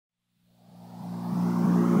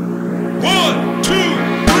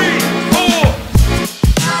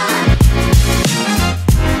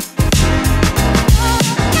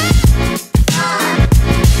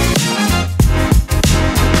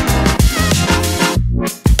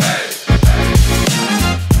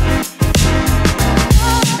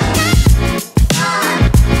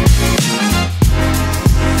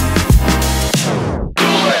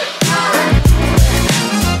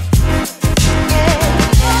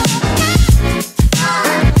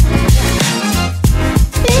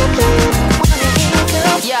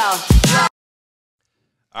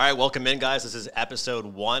right, welcome in, guys. This is episode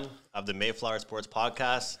 1 of the Mayflower Sports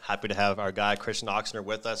Podcast. Happy to have our guy, Christian Oxner,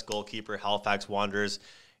 with us, goalkeeper, HFX Wanderers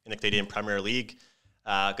in the Canadian Premier League.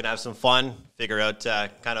 Going to have some fun, figure out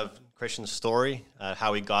kind of Christian's story,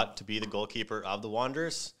 how he got to be the goalkeeper of the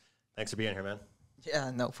Wanderers. Thanks for being here, man.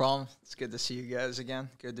 Yeah, no problem. It's good to see you guys again.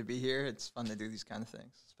 Good to be here. It's fun to do these kind of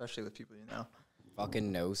things, especially with people you know.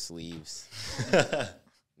 Fucking no sleeves.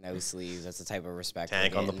 No sleeves. That's the type of respect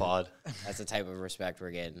Tank on the pod. That's the type of respect we're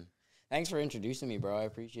getting. Thanks for introducing me, bro. I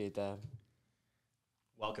appreciate that.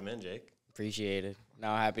 Welcome in, Jake. Appreciate it. No,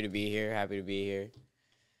 happy to be here. Happy to be here.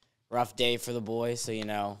 Rough day for the boys, so you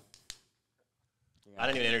know. I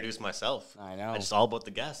didn't even introduce myself. I know. It's all about the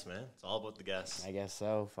guests, man. It's all about the guests. I guess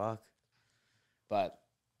so. Fuck. But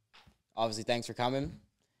obviously, thanks for coming.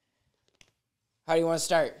 How do you want to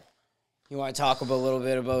start? You want to talk a little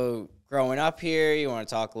bit about growing up here? You want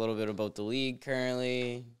to talk a little bit about the league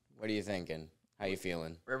currently? What are you thinking? How you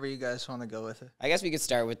feeling? Wherever you guys want to go with it. I guess we could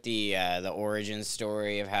start with the origin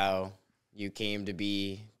story of how you came to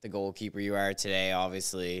be the goalkeeper you are today.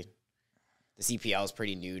 Obviously, the CPL is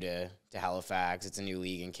pretty new to Halifax. It's a new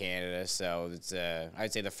league in Canada, so it's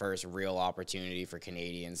I'd say the first real opportunity for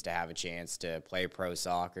Canadians to have a chance to play pro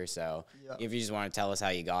soccer. So if you just want to tell us how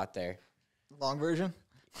you got there. Long version?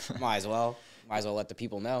 Might as well let the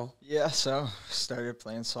people know. Yeah, so started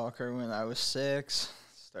playing soccer when I was 6.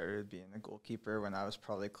 Started being a goalkeeper when I was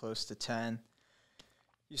probably close to 10.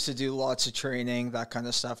 Used to do lots of training, that kind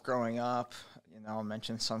of stuff growing up. You know, I'll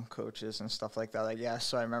mention some coaches and stuff like that, I guess.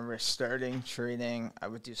 So I remember starting training. I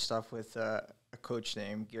would do stuff with a coach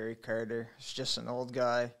named Gary Carter. He's just an old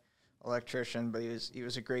guy, electrician, but he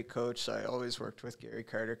was a great coach. So I always worked with Gary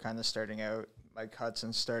Carter kind of starting out. Mike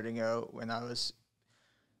Hudson starting out when I was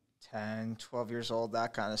 10, 12 years old,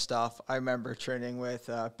 that kind of stuff. I remember training with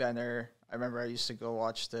Benner. I remember I used to go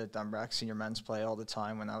watch the Dunbrack senior men's play all the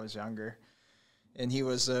time when I was younger. And he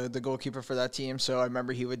was the goalkeeper for that team, so I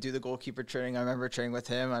remember he would do the goalkeeper training. I remember training with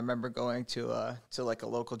him. I remember going to like a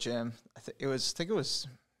local gym. I think it was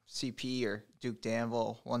CP or Duke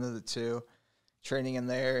Danville, one of the two, training in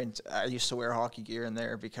there. And I used to wear hockey gear in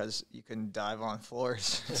there because you couldn't dive on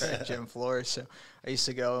floors, gym floors. So I used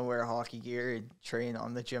to go and wear hockey gear and train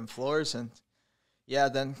on the gym floors. And yeah,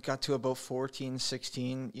 then got to about 14,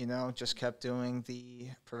 16, you know, just kept doing the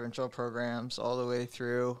provincial programs all the way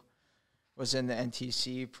through. Was in the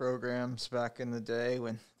NTC programs back in the day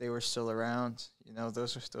when they were still around. You know,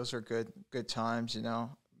 those are good times, you know.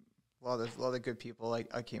 A lot of good people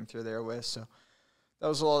I came through there with, so that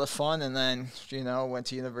was a lot of fun. And then, you know, went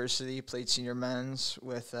to university, played senior men's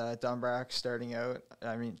with Dunbrack starting out.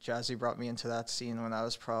 I mean, Jazzy brought me into that scene when I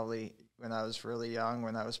was really young,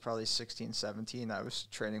 when I was probably 16, 17. I was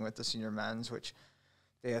training with the senior men's, which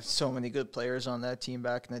they have so many good players on that team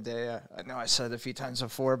back in the day. I know I said it a few times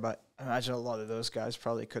before, but I imagine a lot of those guys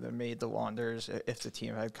probably could have made the Wanderers if the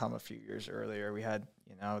team had come a few years earlier. We had,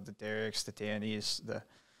 you know, the Derricks, the Dannys, the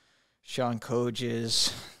Sean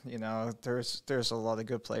Coages. You know, there's a lot of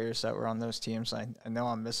good players that were on those teams. I know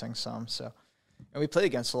I'm missing some. So, and we played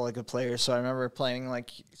against a lot of good players. So I remember playing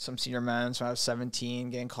like some senior men's when I was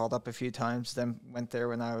 17, getting called up a few times. Then went there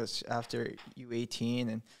when I was after U18,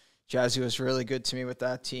 and Jazzy was really good to me with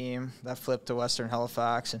that team. That flipped to Western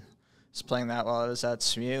Halifax, and was playing that while I was at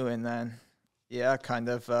SMU. And then, yeah, kind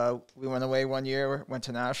of we went away one year, went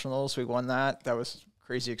to nationals. We won that. That was a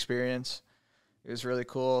crazy experience. It was really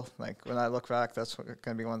cool. Like, when I look back, that's going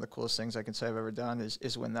to be one of the coolest things I can say I've ever done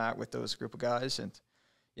is win that with those group of guys. And,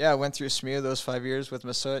 yeah, I went through SMU those 5 years with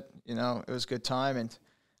Massoud. You know, it was a good time. And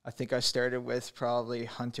I think I started with probably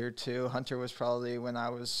Hunter, too. Hunter was probably when I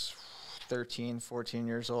was 13, 14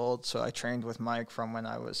 years old. So I trained with Mike from when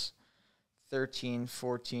I was 13,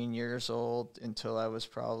 14 years old until I was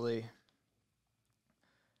probably,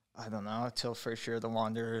 I don't know, till first year of the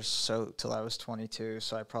Wanderers, so till I was 22.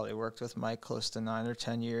 So I probably worked with Mike close to 9 or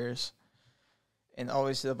 10 years and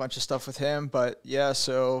always did a bunch of stuff with him. But, yeah,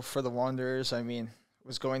 so for the Wanderers, I mean,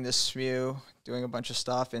 was going to SMU, doing a bunch of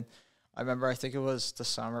stuff. And I remember, I think it was the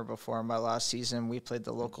summer before my last season, we played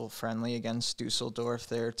the local friendly against Dusseldorf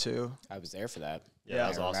there too. I was there for that. Yeah, that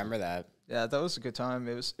was I awesome. remember that. Yeah, that was a good time.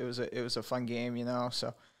 It was a fun game, you know. So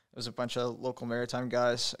it was a bunch of local Maritime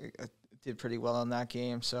guys. I did pretty well in that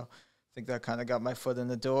game. So I think that kind of got my foot in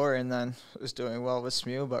the door, and then was doing well with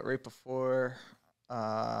SMU. But right before,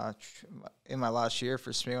 in my last year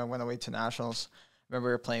for SMU, I went away to nationals. I remember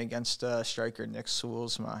we were playing against striker Nick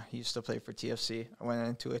Soulsma. He used to play for TFC. I went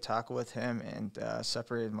into a tackle with him and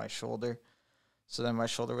separated my shoulder. So then my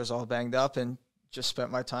shoulder was all banged up, and just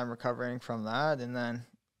spent my time recovering from that. And then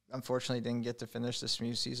unfortunately didn't get to finish the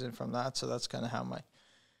SMU season from that. So that's kind of how my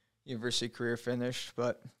university career finished.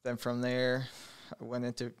 But then from there,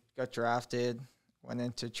 I got drafted, went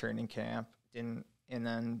into training camp, and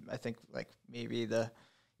then I think like maybe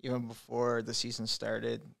even before the season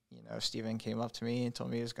started, Steven came up to me and told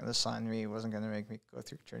me he was going to sign me. He wasn't going to make me go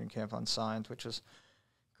through training camp unsigned, which was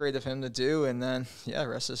great of him to do. And then,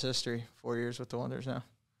 rest is history. 4 years with the Wanderers now.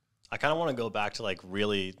 I kind of want to go back to like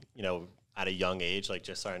really, at a young age, like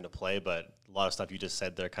just starting to play, but a lot of stuff you just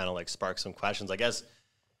said there kind of like sparked some questions. I guess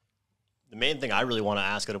the main thing I really want to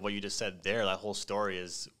ask out of what you just said there, that whole story,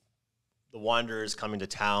 is the Wanderers coming to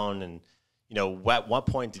town, and at what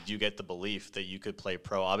point did you get the belief that you could play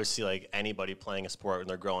pro? Obviously, like anybody playing a sport when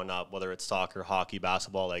they're growing up, whether it's soccer, hockey,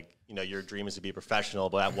 basketball, like, your dream is to be a professional,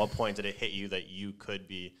 but at what point did it hit you that you could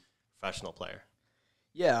be a professional player?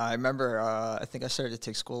 Yeah, I remember, I think I started to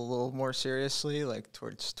take school a little more seriously, like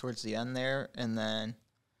towards the end there. And then,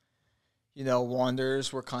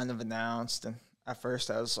 Wanderers were kind of announced. And at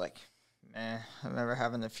first I was like, I remember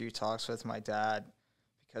having a few talks with my dad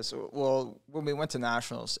because, when we went to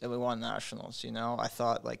nationals and we won nationals, I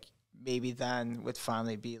thought like maybe then would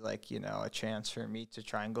finally be like, a chance for me to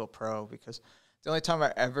try and go pro, because the only time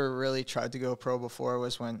I ever really tried to go pro before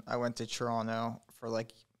was when I went to Toronto for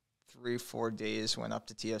like 3-4 days, went up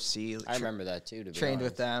to TFC. I remember that too, to be trained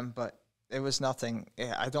honest. with them, but it was nothing.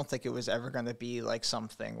 I don't think it was ever going to be like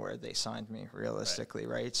something where they signed me realistically,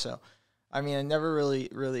 right? So, I mean, I never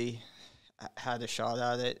really had a shot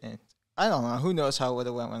at it, and I don't know. Who knows how it would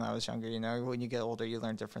have went when I was younger, When you get older, you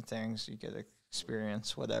learn different things. You get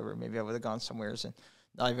experience, whatever. Maybe I would have gone somewhere and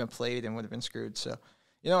not even played and would have been screwed. So,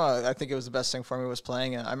 I think it was the best thing for me was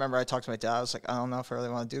playing. And I remember I talked to my dad. I was like, I don't know if I really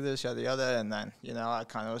want to do this, yada, yada. And then, I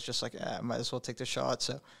kind of was just like, I might as well take the shot.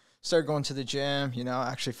 So started going to the gym,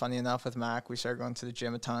 actually funny enough with Mac, we started going to the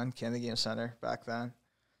gym a ton, Canada Game Center back then.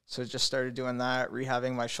 So just started doing that,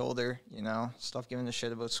 rehabbing my shoulder, stop giving a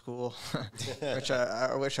shit about school, which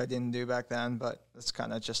I wish I didn't do back then, but that's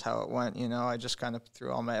kind of just how it went. I just kind of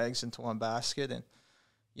threw all my eggs into one basket, and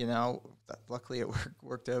luckily it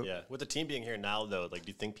worked out. Yeah. With the team being here now, though, like,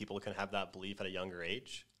 do you think people can have that belief at a younger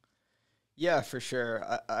age? Yeah, for sure.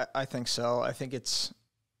 I think so. I think it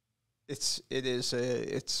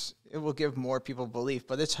will give more people belief,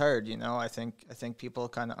 but it's hard. I think people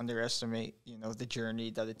kind of underestimate, the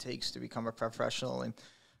journey that it takes to become a professional, and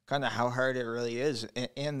kind of how hard it really is,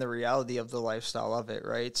 and the reality of the lifestyle of it.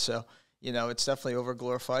 Right. So, it's definitely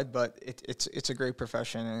overglorified, but it's a great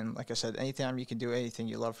profession. And like I said, anytime you can do anything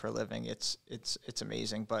you love for a living, it's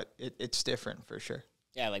amazing, but it's different for sure.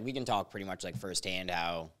 Yeah, like we can talk pretty much like firsthand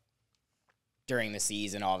how during the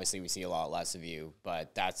season, obviously we see a lot less of you,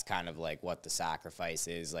 but that's kind of like what the sacrifice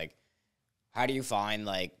is. Like, how do you find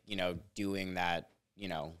like, doing that,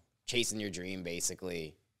 chasing your dream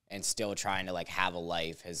basically, and still trying to like have a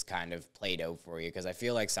life has kind of played out for you? Because I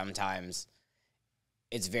feel like sometimes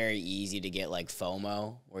it's very easy to get like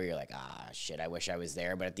FOMO, where you're like, shit, I wish I was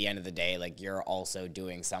there. But at the end of the day, like, you're also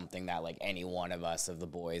doing something that like any one of us of the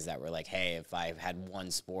boys that were like, hey, if I had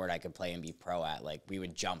one sport I could play and be pro at, like, we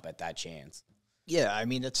would jump at that chance. Yeah, I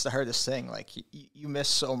mean, it's the hardest thing. Like, you miss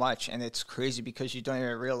so much, and it's crazy because you don't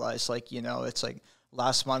even realize, like, it's like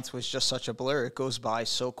last month was just such a blur. It goes by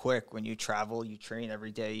so quick when you travel, you train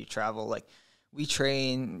every day, you travel. Like, we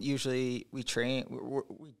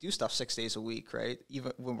do stuff 6 days a week, right?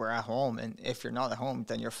 Even when we're at home. And if you're not at home,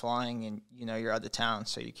 then you're flying and, you're out of town,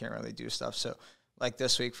 so you can't really do stuff. So, like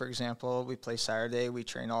this week, for example, we play Saturday, we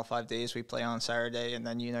train all 5 days, we play on Saturday, and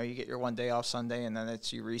then, you get your 1 day off Sunday, and then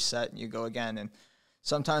you reset and you go again. And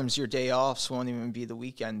sometimes your day offs won't even be the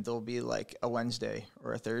weekend. They'll be like a Wednesday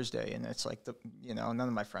or a Thursday. And it's like, none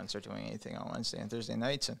of my friends are doing anything on Wednesday and Thursday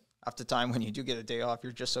nights. And half the time when you do get a day off,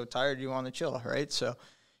 you're just so tired you want to chill, right? So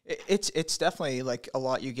it's definitely like a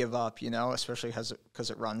lot you give up, especially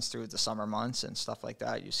because it runs through the summer months and stuff like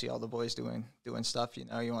that. You see all the boys doing stuff, you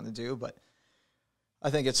want to do. But I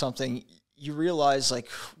think it's something you realize like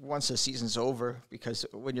once the season's over, because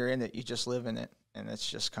when you're in it, you just live in it. And it's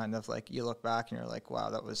just kind of like you look back and you're like, wow,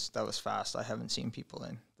 that was fast. I haven't seen people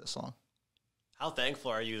in this long. How thankful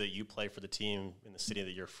are you that you play for the team in the city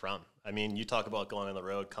that you're from? I mean, you talk about going on the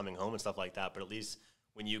road, coming home and stuff like that, but at least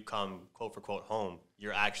when you come, quote for quote, home,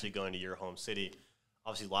 you're actually going to your home city.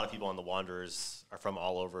 Obviously, a lot of people on the Wanderers are from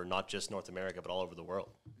all over, not just North America, but all over the world.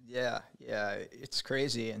 Yeah, it's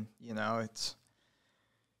crazy. And,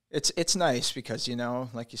 it's nice because,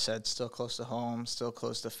 like you said, still close to home, still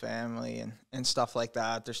close to family and stuff like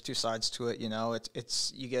that. There's two sides to it,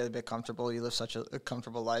 it's you get a bit comfortable. You live such a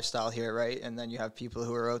comfortable lifestyle here, right? And then you have people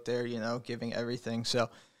who are out there, giving everything. So,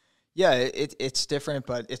 yeah, it's different,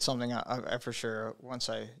 but it's something I for sure, once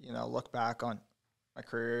I, look back on my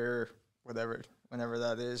career, whatever whenever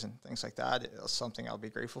that is and things like that. It's something I'll be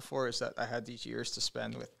grateful for, is that I had these years to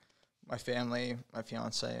spend with my family, my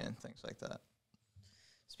fiance, and things like that.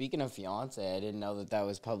 Speaking of fiance, I didn't know that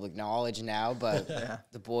was public knowledge now, but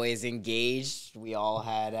the boy is engaged. We all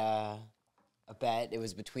had a bet. It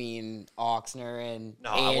was between Oxner and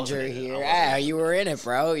Andrew here. Yeah, you were in it,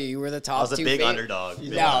 bro. You were the top two. I was a big underdog.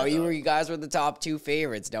 You guys were the top 2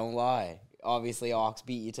 favorites. Don't lie. Obviously, Ox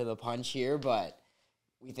beat you to the punch here, but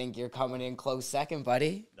we think you're coming in close second,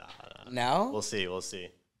 buddy. No? We'll see.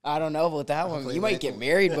 I don't know about that one. You might get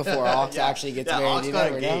married before Ox actually gets married. Ox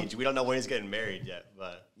got engaged. We don't know when he's getting married yet,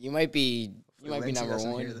 but you might be number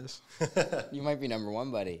one. You might be number one,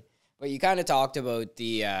 buddy. But you kind of talked about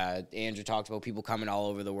Andrew talked about people coming all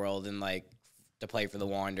over the world and like to play for the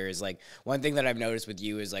Wanderers. Like one thing that I've noticed with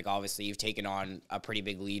you is like obviously you've taken on a pretty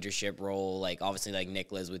big leadership role. Like obviously like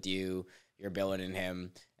Nicholas with you, you're billing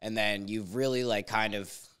him, and then you've really like kind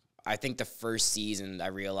of. I think the first season I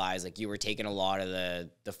realized like you were taking a lot of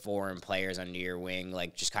the foreign players under your wing,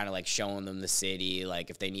 like just kind of like showing them the city,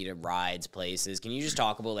 like if they needed rides, places. Can you just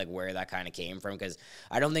talk about like where that kind of came from? Because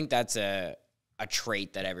I don't think that's a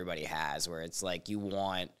trait that everybody has, where it's like you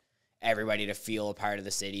want everybody to feel a part of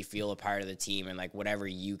the city, feel a part of the team, and like whatever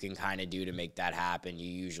you can kind of do to make that happen, you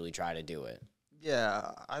usually try to do it.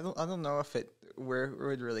 Yeah, I don't know if where it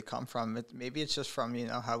would really come from. Maybe it's just from,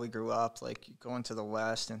 how we grew up, like going to the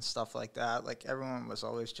West and stuff like that. Like everyone was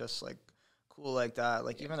always just like cool like that.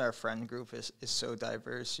 Like even our friend group is so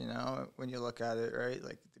diverse, when you look at it, right?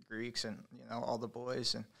 Like the Greeks and, all the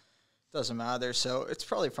boys, and it doesn't matter. So it's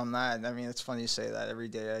probably from that. I mean, it's funny you say that. Every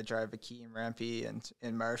day I drive a Key and Rampy and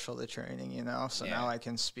in Marshall to training, so now I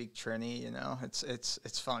can speak Trini,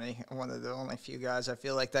 it's funny. I'm one of the only few guys I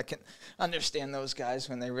feel like that can understand those guys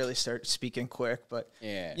when they really start speaking quick. But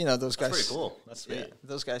those guys, that's pretty cool. That's sweet. Yeah,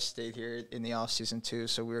 those guys stayed here in the off season too,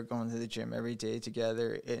 so we were going to the gym every day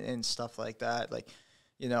together and stuff like that. Like,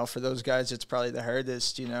 for those guys, it's probably the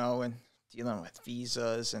hardest, and dealing with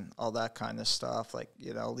visas and all that kind of stuff, like,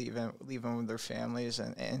 leaving with their families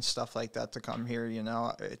and stuff like that to come here,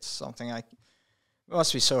 it's something it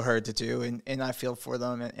must be so hard to do. And I feel for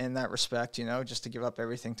them in that respect, just to give up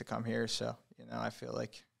everything to come here. So, I feel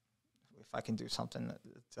like if I can do something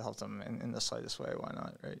to help them in the slightest way, why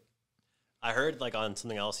not, right? I heard like on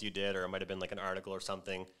something else you did, or it might have been like an article or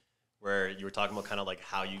something where you were talking about kind of like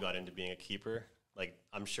how you got into being a keeper. Like,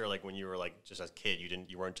 I'm sure, like, when you were, like, just a kid,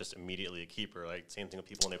 you weren't just immediately a keeper. Like, same thing with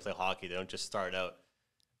people when they play hockey. They don't just start out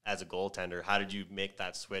as a goaltender. How did you make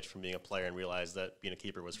that switch from being a player and realize that being a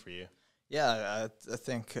keeper was for you? Yeah, I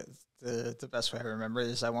think the best way I remember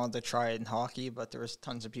is I wanted to try it in hockey, but there was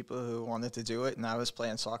tons of people who wanted to do it, and I was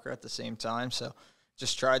playing soccer at the same time. So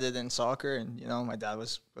just tried it in soccer, and, my dad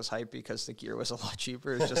was hyped because the gear was a lot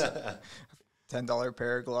cheaper. It was just $10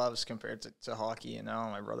 pair of gloves compared to hockey,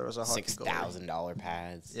 My brother was a hockey $6,000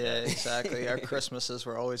 pads. Yeah, exactly. Our Christmases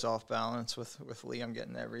were always off balance with Liam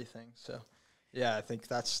getting everything. So, yeah, I think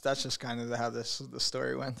that's just kind of how the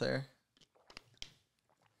story went there.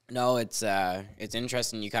 No, it's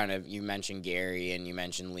interesting. You mentioned Gary and you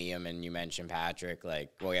mentioned Liam and you mentioned Patrick.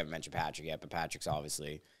 Like, well, we haven't mentioned Patrick yet, but Patrick's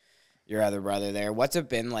obviously your other brother there. What's it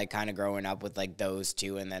been like kind of growing up with like those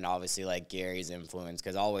two, and then obviously like Gary's influence?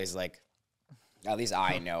 Because always like, at least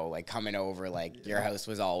I know, like, coming over, like, your house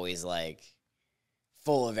was always, like,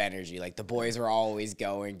 full of energy. Like, the boys were always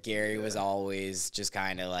going. Gary was always just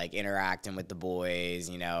kind of, like, interacting with the boys,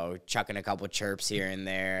 chucking a couple chirps here and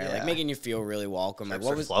there, like, making you feel really welcome. Chirps like,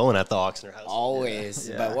 what was flowing at the Oxner house? Always.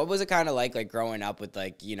 Yeah. But what was it kind of like growing up with,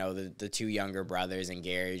 like, the two younger brothers and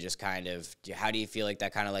Gary just kind of, how do you feel like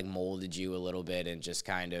that kind of, like, molded you a little bit and just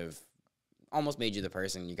kind of almost made you the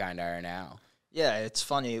person you kind of are now? Yeah, it's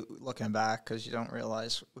funny looking back because you don't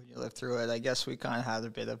realize when you live through it. I guess we kind of had a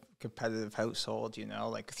bit of competitive household,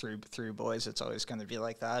 like three boys. It's always going to be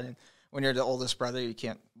like that. And when you're the oldest brother, you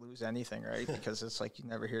can't lose anything, right? Because it's like you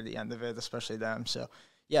never hear the end of it, especially them. So,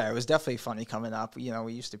 yeah, it was definitely funny coming up.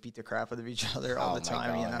 We used to beat the crap out of each other all the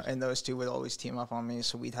time, and those two would always team up on me.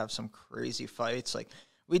 So we'd have some crazy fights. Like,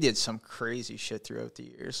 we did some crazy shit throughout the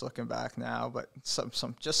years looking back now, but some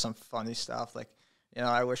funny stuff. Like,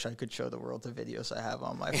 I wish I could show the world the videos I have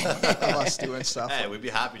on my phone of us doing stuff. Hey, we'd be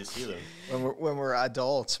happy to see them. When we're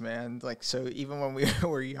adults, man. Like, so even when we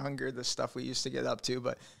were younger, the stuff we used to get up to.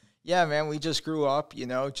 But, Yeah, man, we just grew up, you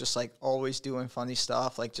know, just like always doing funny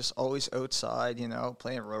stuff, like just always outside, you know,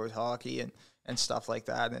 playing road hockey and stuff like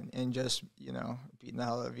that, and just, you know, beating the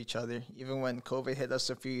hell out of each other. Even when COVID hit us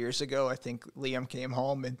a few years ago, I think Liam came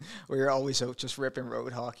home and we were always out just ripping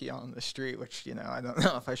road hockey on the street, which, you know, I don't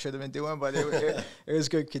know if I should have been doing, but it was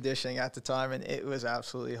good conditioning at the time, and it was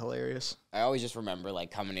absolutely hilarious. I always just remember,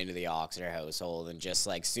 like, coming into the Oxner household and just,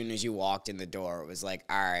 like, as soon as you walked in the door, it was like,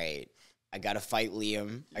 all right, I got to fight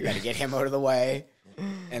Liam. I got to get him out of the way.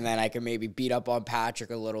 And then I can maybe beat up on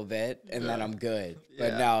Patrick a little bit, and then I'm good.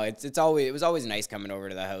 But no, it was always nice coming over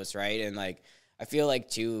to the house, right? And, like, I feel like,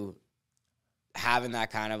 too, having that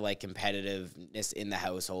kind of, like, competitiveness in the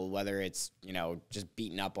household, whether it's, you know, just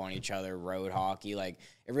beating up on each other, road hockey, like,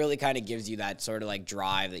 it really kind of gives you that sort of, like,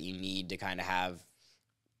 drive that you need to kind of have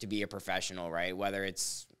to be a professional, right? Whether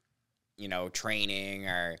it's, you know, training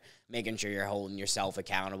or making sure you're holding yourself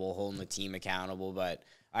accountable, holding the team accountable. But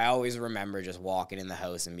I always remember just walking in the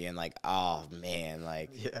house and being like, oh, man,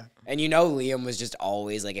 like, Yeah. And, you know, Liam was just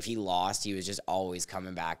always, like, if he lost, he was just always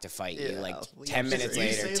coming back to fight you, like, Liam 10 minutes You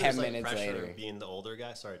later, say 10 there's, minutes pressure later. being the older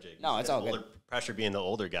guy. Sorry, Jake. No, it's all good. Pressure being the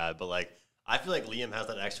older guy, but, like, I feel like Liam has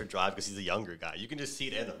that extra drive because he's a younger guy. You can just see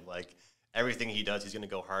it in him. Like, everything he does, he's going to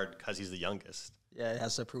go hard because he's the youngest. Yeah, he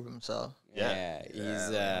has to prove himself. Yeah, he's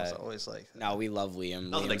Liam's always like that. no, we love Liam.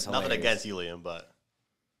 Nothing Liam's against you, Liam, but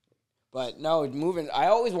no, I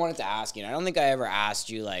always wanted to ask you, and I don't think I ever asked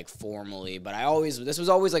you, like, formally, but this was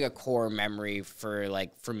always, like, a core memory for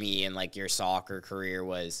me and, like, your soccer career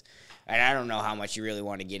was, and I don't know how much you really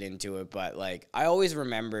want to get into it, but, like, I always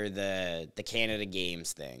remember the Canada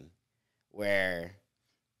Games thing, where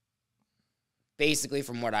basically,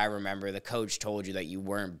 from what I remember, the coach told you that you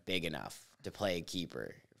weren't big enough to play a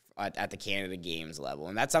keeper at the Canada Games level.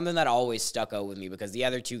 And that's something that always stuck out with me, because the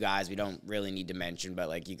other two guys we don't really need to mention, but,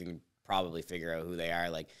 like, you can probably figure out who they are.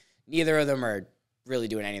 Like, neither of them are really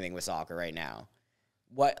doing anything with soccer right now.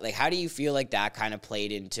 How do you feel like that kind of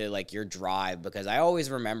played into, like, your drive? Because I always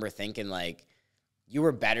remember thinking, like, you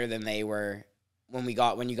were better than they were when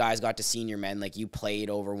you guys got to senior men. Like, you played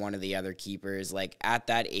over one of the other keepers. Like, at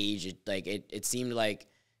that age, it seemed like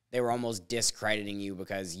they were almost discrediting you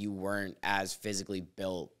because you weren't as physically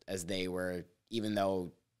built as they were, even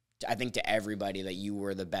though I think to everybody that you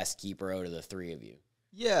were the best keeper out of the three of you.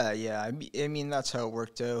 Yeah. I mean, that's how it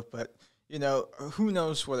worked out. But, you know, who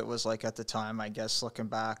knows what it was like at the time, I guess, looking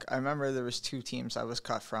back. I remember there was two teams I was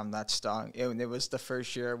cut from that stung. It was the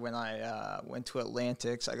first year when I went to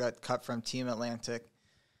Atlantics. I got cut from Team Atlantic.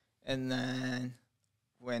 And then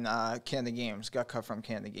when Canada Games, got cut from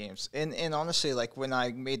Canada Games. And honestly, like, when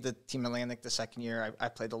I made the Team Atlantic the second year, I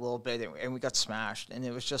played a little bit, and we got smashed. And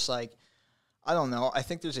it was just like, I don't know. I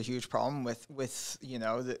think there's a huge problem with you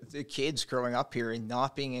know, the kids growing up here and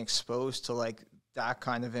not being exposed to, like, that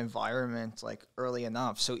kind of environment, like, early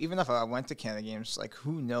enough. So even if I went to Canada Games, like,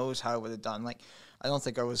 who knows how I would have done. Like, I don't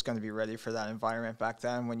think I was going to be ready for that environment back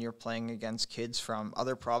then when you're playing against kids from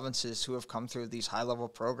other provinces who have come through these high-level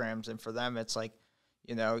programs. And for them, it's like,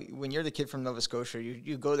 you know, when you're the kid from Nova Scotia,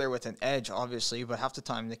 you go there with an edge, obviously, but half the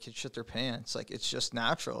time the kids shit their pants. Like, it's just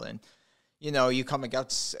natural. And, you know, you come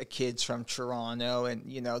against kids from Toronto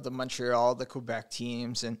and, you know, the Montreal, the Quebec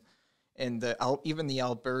teams, and even the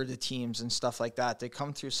Alberta teams and stuff like that. They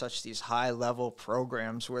come through these high-level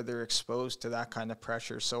programs where they're exposed to that kind of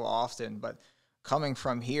pressure so often. But coming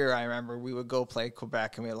from here, I remember we would go play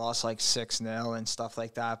Quebec and we lost like 6-0 and stuff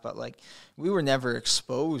like that. But, like, we were never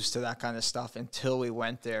exposed to that kind of stuff until we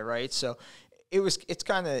went there, right? So it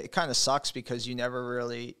kind of sucks because you never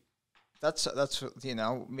really. That's you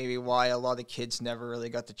know, maybe why a lot of kids never really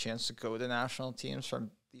got the chance to go to national teams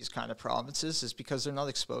from these kind of provinces, is because they're not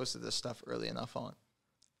exposed to this stuff early enough on.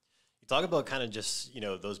 You talk about kind of just, you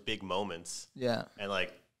know, those big moments. Yeah. And,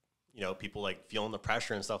 like, you know, people, like, feeling the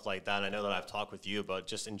pressure and stuff like that. And I know that I've talked with you about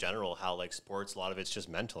just in general how, like, sports, a lot of it's just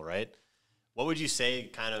mental, right? What would you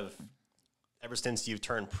say kind of ever since you've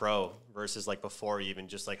turned pro versus, like, before, even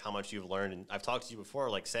just, like, how much you've learned? And I've talked to you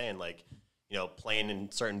before, like, saying, like, you know, playing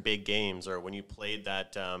in certain big games, or when you played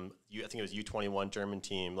that, I think it was U21 German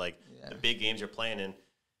team, like, the big games you're playing in.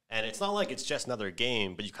 And it's not like it's just another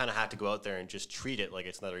game, but you kind of have to go out there and just treat it like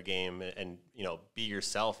it's another game and, you know, be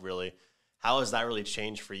yourself, really. How has that really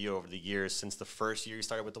changed for you over the years since the first year you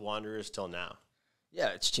started with the Wanderers till now? Yeah,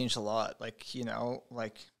 it's changed a lot. Like, you know,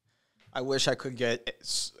 like, I wish I could get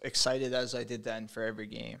as excited as I did then for every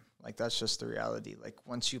game. Like, that's just the reality. Like,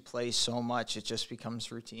 once you play so much, it just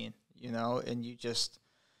becomes routine, you know, and you just,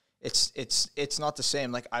 it's not the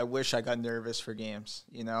same. Like, I wish I got nervous for games,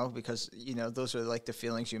 you know, because, you know, those are, like, the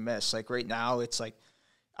feelings you miss. Like, right now, it's like,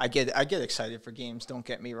 I get excited for games. Don't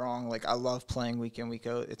get me wrong. Like, I love playing week in, week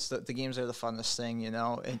out. It's the games are the funnest thing, you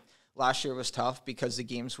know. And last year was tough because the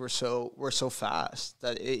games were so fast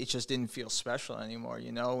that it just didn't feel special anymore.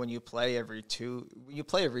 You know, when you play every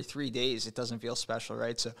 3 days, it doesn't feel special,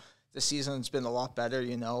 right? So the season's been a lot better.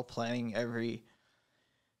 You know, playing every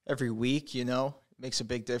week, you know, makes a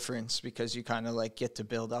big difference because you kind of like get to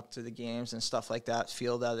build up to the games and stuff like that,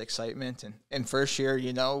 feel that excitement. And first year,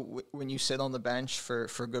 you know, when you sit on the bench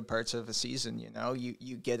for good parts of a season, you know,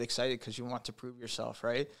 you get excited because you want to prove yourself,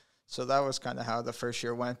 right? So that was kind of how the first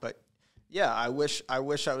year went. But yeah, I wish I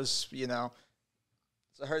was, you know,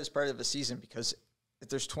 it's the hardest part of the season because if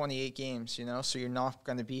there's 28 games, you know, so you're not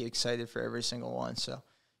going to be excited for every single one. So,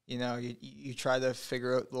 you know, you try to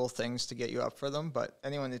figure out little things to get you up for them, but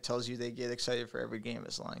anyone that tells you they get excited for every game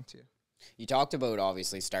is lying to you. You talked about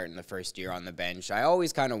obviously starting the first year on the bench. I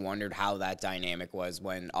always kind of wondered how that dynamic was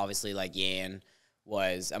when obviously like Jan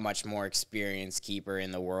was a much more experienced keeper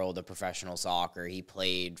in the world of professional soccer. He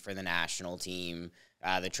played for the national team,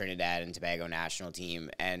 the Trinidad and Tobago national team.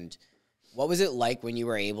 And what was it like when you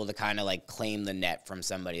were able to kind of like claim the net from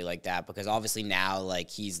somebody like that? Because obviously now like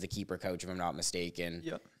he's the keeper coach, if I'm not mistaken.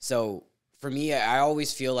 Yeah. So for me, I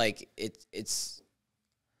always feel like it's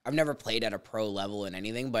I've never played at a pro level in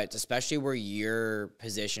anything, but especially where your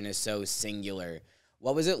position is so singular.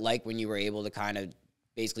 What was it like when you were able to kind of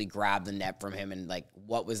basically grab the net from him, and like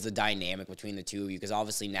what was the dynamic between the two of you? Because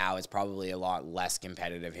obviously now it's probably a lot less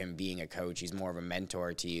competitive, him being a coach. He's more of a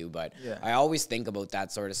mentor to you, but yeah. I always think about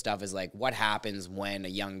that sort of stuff as like what happens when a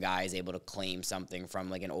young guy is able to claim something from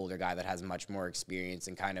like an older guy that has much more experience,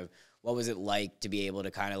 and kind of what was it like to be able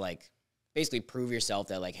to kind of like basically prove yourself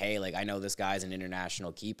that like, hey, like I know this guy's an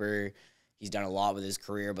international keeper, he's done a lot with his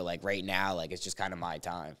career, but like right now like it's just kind of my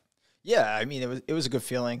time. Yeah, I mean, it was a good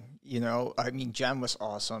feeling, you know. I mean, Jan was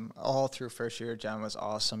awesome. All through first year, Jan was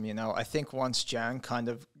awesome, you know. I think once Jan kind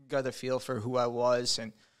of got a feel for who I was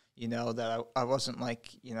and, you know, that I wasn't like,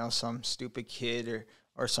 you know, some stupid kid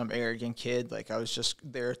or some arrogant kid. Like, I was just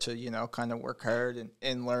there to, you know, kind of work hard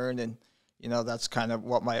and learn. And, you know, that's kind of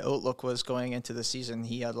what my outlook was going into the season.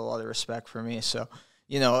 He had a lot of respect for me. So,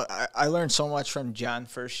 you know, I learned so much from Jan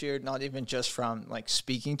first year, not even just from, like,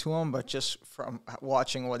 speaking to him, but just from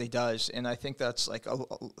watching what he does. And I think that's, like,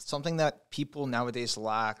 something that people nowadays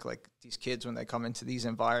lack, like, these kids when they come into these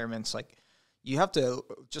environments. Like, you have to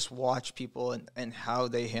just watch people and how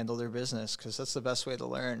they handle their business, because that's the best way to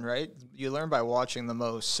learn, right? You learn by watching the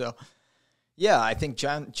most. So, yeah, I think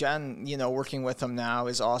Jan, you know, working with him now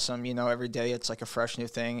is awesome. You know, every day it's like a fresh new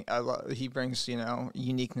thing. He brings, you know,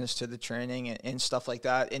 uniqueness to the training and stuff like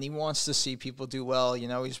that. And he wants to see people do well. You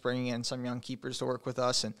know, he's bringing in some young keepers to work with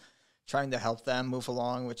us and trying to help them move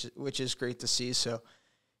along, which is great to see. So,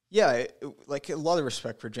 yeah, like a lot of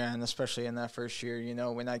respect for Jan, especially in that first year. You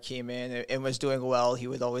know, when I came in and was doing well, he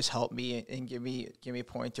would always help me and give me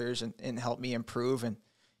pointers and help me improve. And,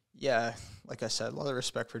 yeah, like I said, a lot of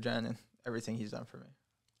respect for Jan and everything he's done for me.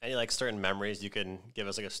 Any like certain memories you can give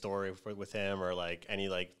us, like a story with him, or like any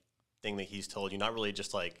like thing that he's told you, not really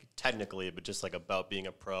just like technically, but just like about being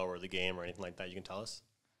a pro or the game or anything like that you can tell us?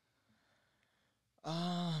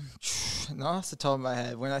 Not off the top of my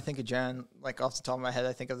head. When I think of Jan, like off the top of my head,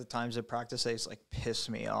 I think of the times at practice days like piss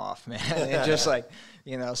me off, man. It just like,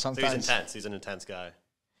 you know, sometimes. So he's intense. He's an intense guy.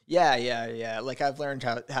 Yeah. Like I've learned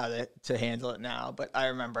how to handle it now. But I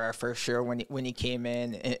remember our first year when he came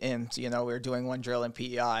in and you know, we were doing one drill in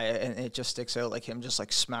PEI and it just sticks out, like him just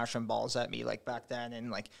like smashing balls at me like back then.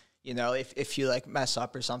 And like, you know, if you like mess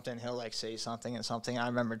up or something, he'll like say something and something. I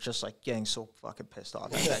remember just like getting so fucking pissed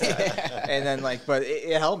off at that guy. And then like, but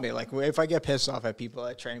it helped me. Like if I get pissed off at people,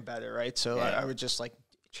 I train better, right? So yeah. I would just like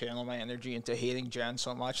channel my energy into hating Jan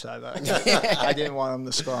so much that I didn't want him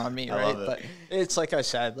to score on me, right? But it's like I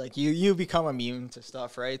said, like you become immune to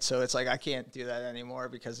stuff, right? So it's like I can't do that anymore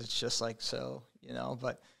because it's just like so, you know.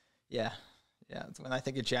 But yeah. When I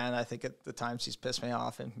think of Jan, I think at the times he's pissed me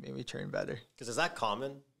off and made me train better. Because is that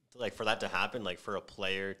common, like for that to happen, like for a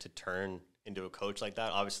player to turn into a coach like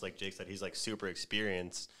that? Obviously, like Jake said, he's like super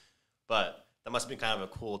experienced, but that must have been kind of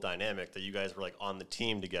a cool dynamic that you guys were like on the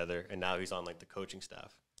team together, and now he's on like the coaching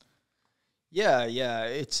staff. Yeah,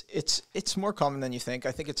 it's more common than you think.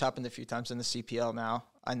 I think it's happened a few times in the CPL now.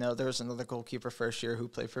 I know there was another goalkeeper first year who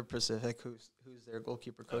played for Pacific, who's their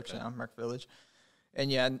goalkeeper coach now, Mark Village.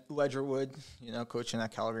 And yeah, Ledgerwood, you know, coaching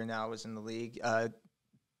at Calgary now, was in the league.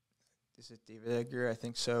 Is it David Edgar? I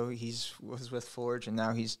think so. Was with Forge, and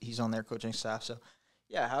now he's on their coaching staff. So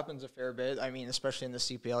yeah, it happens a fair bit. I mean, especially in the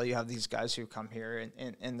CPL, you have these guys who come here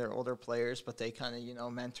and they're older players, but they kind of, you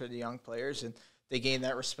know, mentor the young players, and they gain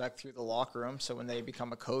that respect through the locker room. So when they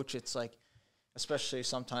become a coach, it's like, especially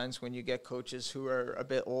sometimes when you get coaches who are a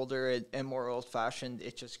bit older and more old-fashioned,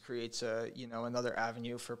 it just creates another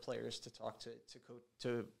avenue for players to talk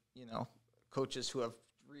to coaches who have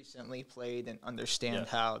recently played and understand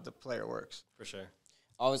how the player works. For sure.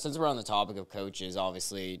 Oh, since we're on the topic of coaches,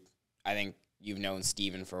 obviously, I think you've known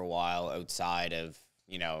Steven for a while outside of,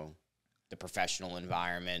 the professional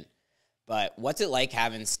environment. But what's it like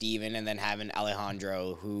having Steven and then having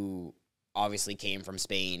Alejandro, who obviously came from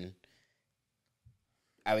Spain?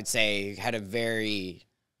 I would say had a very,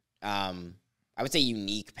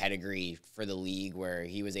 unique pedigree for the league, where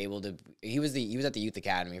he was able to. He was at the youth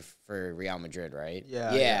academy for Real Madrid, right?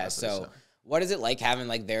 Yeah. So, what is it like having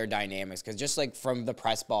like their dynamics? Because just like from the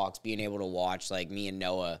press box, being able to watch like me and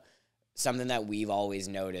Noah, something that we've always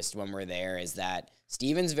noticed when we're there is that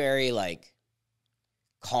Steven's very like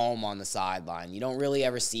calm on the sideline. You don't really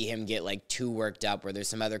ever see him get like too worked up, where there's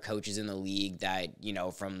some other coaches in the league that,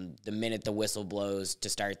 from the minute the whistle blows to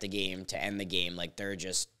start the game to end the game, like they're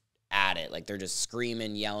just at it. Like they're just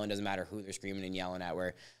screaming, yelling, doesn't matter who they're screaming and yelling at,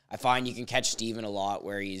 where I find you can catch Steven a lot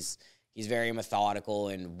where he's very methodical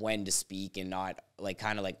and when to speak and not like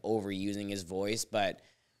kind of like overusing his voice. But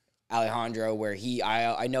Alejandro, where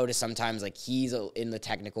I notice sometimes like he's in the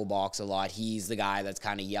technical box a lot. He's the guy that's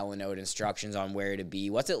kind of yelling out instructions on where to be.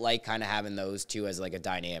 What's it like kind of having those two as like a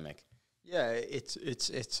dynamic? Yeah, it's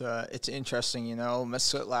interesting.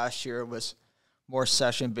 Mesut last year was more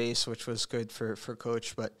session based, which was good for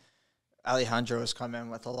coach, but Alejandro has come in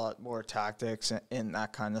with a lot more tactics and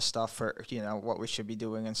that kind of stuff for, what we should be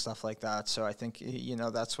doing and stuff like that. So I think,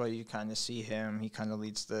 that's why you kind of see him. He kind of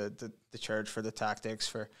leads the charge for the tactics,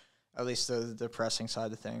 for at least the pressing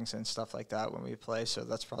side of things and stuff like that when we play. So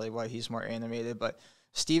that's probably why he's more animated. But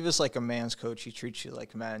Steve is like a man's coach. He treats you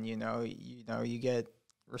like men, you get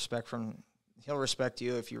respect he'll respect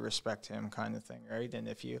you if you respect him, kind of thing, right? And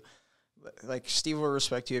if you, like, Steve will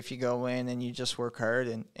respect you if you go in and you just work hard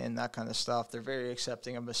and that kind of stuff. They're very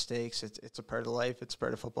accepting of mistakes. It's a part of life. It's a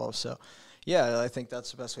part of football. So, yeah, I think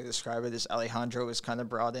that's the best way to describe it, is Alejandro is kind of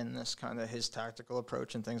brought in this kind of his tactical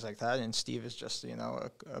approach and things like that, and Steve is just,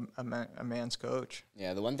 a man's coach.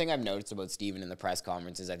 Yeah, the one thing I've noticed about Steven in the press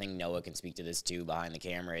conferences, I think Noah can speak to this too behind the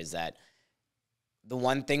camera, is that the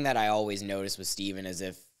one thing that I always notice with Steven is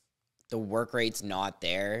if the work rate's not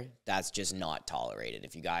there, that's just not tolerated.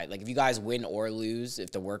 If you guys win or lose,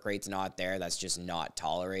 if the work rate's not there, that's just not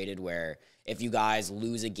tolerated. Where if you guys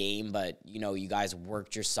lose a game, but you guys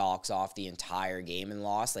worked your socks off the entire game and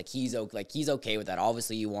lost, he's okay with that.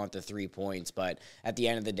 Obviously, you want the 3 points, but at the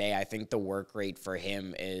end of the day, I think the work rate for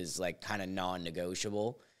him is kind of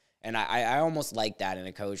non-negotiable. And I almost like that in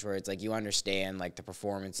a coach, where it's you understand the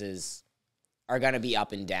performances are gonna be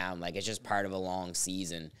up and down. It's just part of a long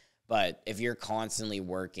season. But if you're constantly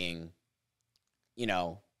working,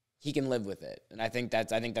 he can live with it. And I think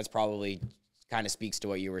that's probably kind of speaks to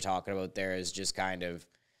what you were talking about there, is just kind of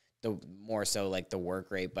the more so the work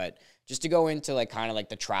rate. But just to go into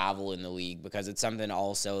the travel in the league, because it's something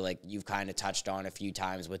also you've kind of touched on a few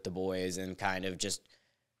times with the boys, and kind of just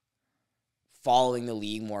following the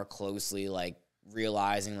league more closely,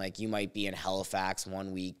 realizing you might be in Halifax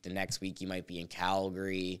one week, the next week you might be in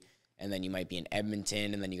Calgary, and then you might be in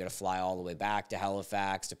Edmonton, and then you got to fly all the way back to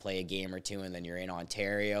Halifax to play a game or two, and then you're in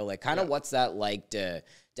Ontario. What's that like to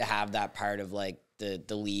have that part of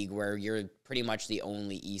the league where you're pretty much the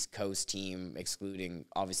only East Coast team, excluding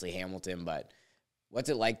obviously Hamilton, but what's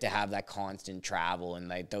it like to have that constant travel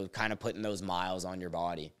and those kind of putting those miles on your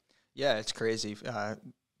body? Yeah, it's crazy.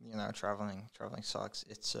 Traveling sucks.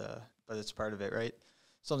 But it's part of it, right?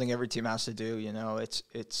 Something every team has to do.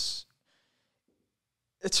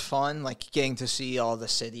 It's fun, getting to see all the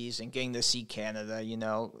cities and getting to see Canada,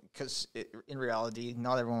 because in reality,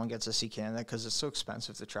 not everyone gets to see Canada because it's so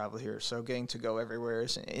expensive to travel here. So getting to go everywhere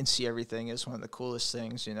and see everything is one of the coolest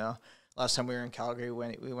things, Last time we were in Calgary,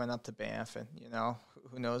 we went up to Banff, and,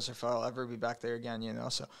 who knows if I'll ever be back there again,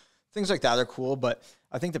 So things like that are cool. But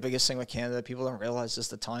I think the biggest thing with Canada people don't realize is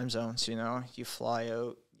the time zones, You fly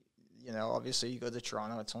out. Obviously you go to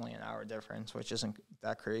Toronto, it's only an hour difference, which isn't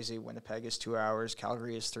that crazy. Winnipeg is 2 hours,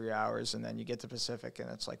 Calgary is 3 hours, and then you get to Pacific and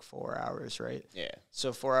it's 4 hours, right? Yeah.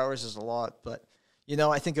 So 4 hours is a lot, but,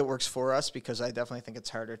 I think it works for us because I definitely think it's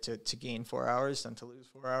harder to gain 4 hours than to lose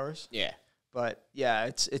 4 hours. Yeah. But, yeah,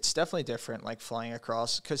 it's definitely different, flying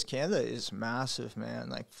across, because Canada is massive,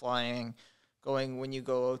 man, when you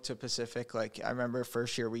go to Pacific, I remember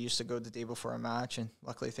first year we used to go the day before a match, and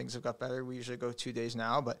luckily things have got better. We usually go 2 days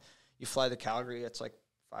now, but you fly to Calgary, it's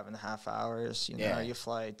 5.5 hours. You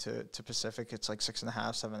fly to Pacific, it's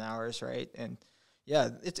 6.5, 7 hours, right? And Yeah,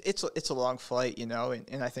 it's a long flight, you know,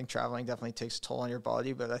 and I think traveling definitely takes a toll on your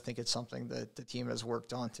body, but I think it's something that the team has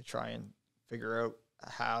worked on to try and figure out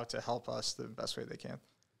how to help us the best way they can.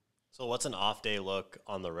 So what's an off day look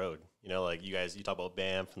on the road? You know, like you talk about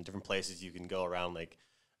Banff and different places you can go around, like,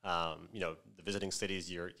 you know, the visiting cities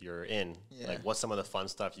you're in. Yeah. Like, what's some of the fun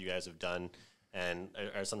stuff you guys have done? And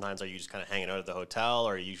are you just kind of hanging out at the hotel,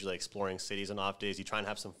 or are you usually exploring cities on off days? You try and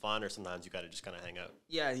have some fun, or sometimes you got to just kind of hang out?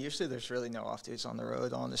 Yeah, usually there's really no off days on the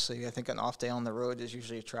road, honestly. I think an off day on the road is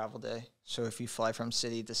usually a travel day. So if you fly from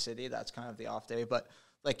city to city, that's kind of the off day. But,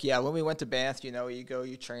 like, yeah, when we went to Banff, you know,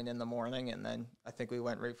 you train in the morning, and then I think we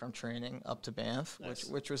went right from training up to Banff, Nice.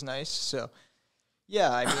 which was nice. So, yeah,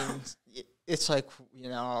 I mean, it's like, you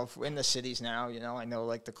know, in the cities now, you know, I know,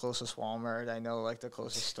 like, the closest Walmart. I know, like, the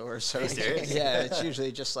closest stores. So, yeah, it's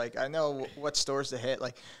usually just, like, I know what stores to hit.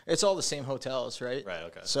 Like, it's all the same hotels, right? Right,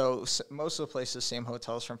 okay. So most of the places, same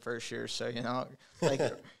hotels from first year. So, you know, like,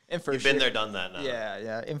 in first You've been year, there, done that now.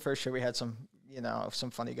 yeah. In first year, we had some, you know, some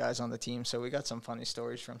funny guys on the team. So we got some funny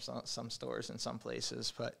stories from some stores and some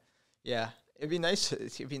places. But, yeah, it'd be nice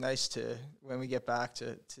to when we get back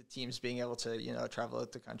to teams being able to, you know, travel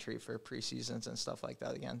out the country for preseasons and stuff like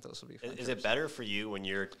that again. Those will be fun. Is it better for you when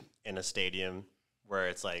you're in a stadium where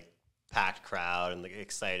it's like packed crowd and like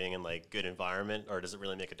exciting and like good environment, or does it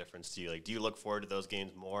really make a difference to you? Like, do you look forward to those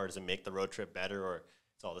games more? Does it make the road trip better, or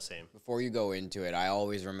it's all the same? Before you go into it, I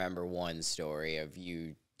always remember one story of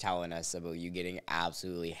you telling us about you getting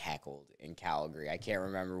absolutely heckled in Calgary. I can't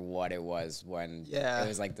remember what it was when it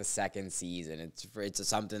was like the second season. It's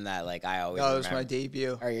something that like I always remember. It was my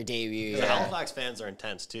debut. Or your debut. The Yeah. Halifax fans are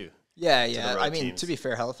intense too. Yeah. road I mean, teams. to be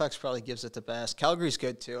fair, Halifax probably gives it the best. Calgary's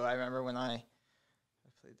good too. I remember when I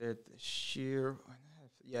played there this year.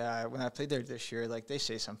 Yeah, when I played there this year, like, they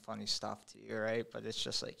say some funny stuff to you, right? But it's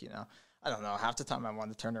just like, you know, I don't know. Half the time I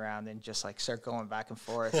want to turn around and just like start going back and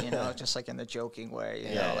forth, you know, just like in the joking way,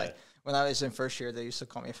 you know, like when I was in first year, they used to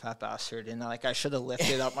call me a fat bastard, and like I should have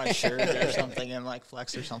lifted up my shirt or something and like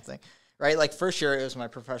flexed or something, right? Like first year, it was my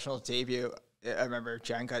professional debut. I remember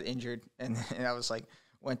Jan got injured, and I was like,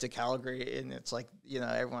 went to Calgary, and it's like, you know,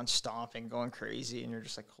 everyone's stomping, going crazy, and you're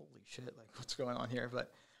just like, holy shit, like what's going on here?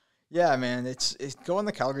 But yeah, man, it's going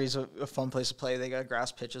to Calgary is a fun place to play. They got a grass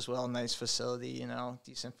pitch as well, nice facility, you know,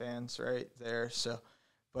 decent fans right there. So,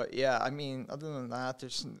 but yeah, I mean, other than that,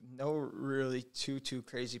 there's no really too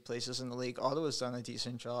crazy places in the league. Ottawa's done a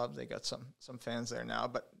decent job. They got some fans there now,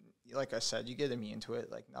 but like I said, you get immune to it.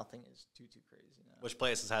 Like nothing is too crazy now. Which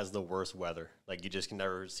places has the worst weather? Like, you just can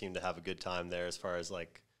never seem to have a good time there as far as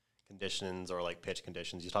like conditions or like pitch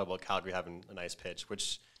conditions. You talk about Calgary having a nice pitch.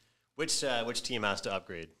 Which team has to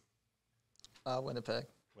upgrade? Winnipeg.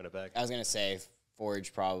 I was going to say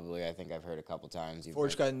Forge probably. I think I've heard a couple times.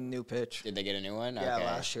 Forge got a new pitch. Did they get a new one? Yeah, Okay.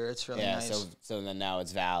 last year. It's really nice. So then now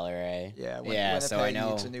it's Valor, eh? Yeah, Winnipeg so I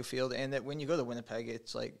know needs a new field, and that when you go to Winnipeg,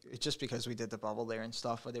 it's like it's just because we did the bubble there and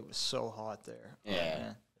stuff, but it was so hot there.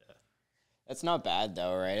 Yeah. That's not bad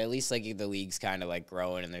though, right? At least like the league's kind of like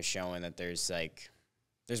growing, and they're showing that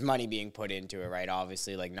there's money being put into it, right?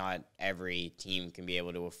 Obviously, like not every team can be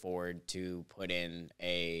able to afford to put in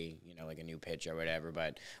a, you know, like a new pitch or whatever,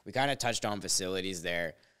 but we kind of touched on facilities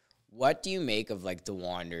there. What do you make of like the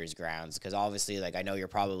Wanderers grounds? Because obviously, like I know you're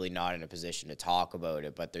probably not in a position to talk about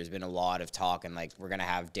it, but there's been a lot of talk, and like we're gonna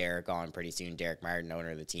have Derek on pretty soon, Derek Martin,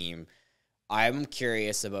 owner of the team. I'm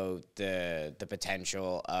curious about the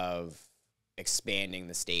potential of expanding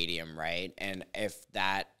the stadium, right? And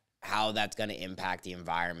how that's going to impact the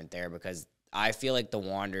environment there, because I feel like the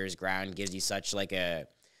Wanderers ground gives you such like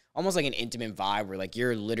almost like an intimate vibe where like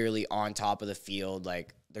you're literally on top of the field.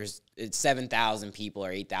 Like it's 7,000 people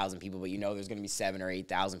or 8,000 people, but you know there's going to be 7,000 or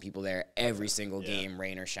 8,000 people there every single game,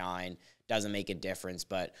 rain or shine. Doesn't make a difference.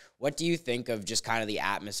 But what do you think of just kind of the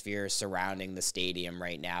atmosphere surrounding the stadium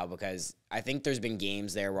right now? Because I think there's been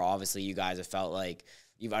games there where obviously you guys have felt like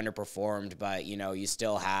you've underperformed, but you know you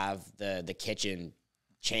still have the kitchen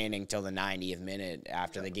chanting till the 90th minute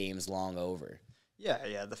after the game's long over.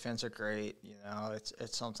 Yeah, the fans are great. You know,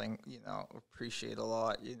 it's something, you know, appreciate a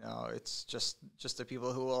lot. You know, it's just the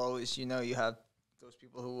people who will always, you know, you have those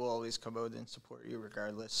people who will always come out and support you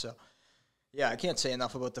regardless. So, yeah, I can't say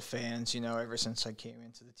enough about the fans. You know, ever since I came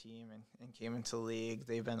into the team and came into the league,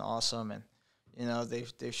 they've been awesome. And, you know,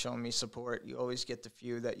 they've shown me support. You always get the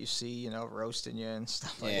few that you see, you know, roasting you and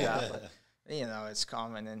stuff like that. But, you know, it's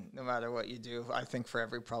common, and no matter what you do, I think for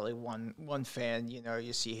every probably one fan, you know,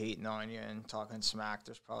 you see hating on you and talking smack,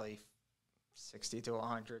 there's probably 60 to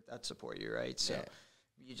 100 that support you, right? So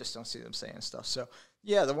you just don't see them saying stuff. So,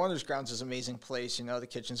 yeah, the Wanderers Grounds is an amazing place. You know, the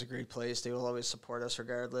kitchen's a great place. They will always support us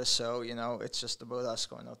regardless. So, you know, it's just about us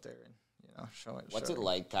going out there and, you What's it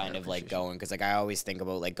like kind of like going, because like I always think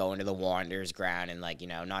about like going to the Wanderers ground and like, you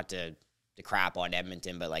know, not to crap on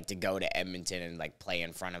Edmonton, but like to go to Edmonton and like play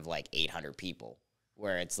in front of like 800 people,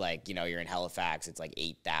 where it's like, you know, you're in Halifax, it's like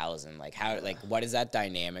 8,000. Like how, like what is that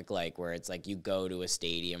dynamic like, where it's like you go to a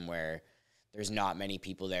stadium where there's not many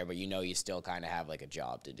people there, but you know you still kind of have like a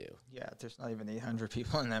job to do? Yeah, there's not even 800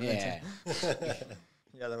 people in Edmonton. Yeah.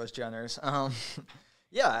 Yeah, that was generous.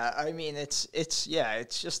 Yeah, I mean, it's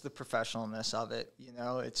just the professionalness of it, you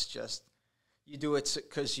know. It's just, you do it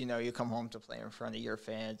because, you know, you come home to play in front of your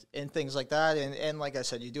fans and things like that. And like I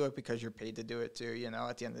said, you do it because you're paid to do it too, you know.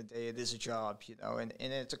 At the end of the day, it is a job, you know, and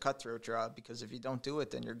it's a cutthroat job, because if you don't do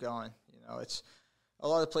it, then you're gone. You know, it's a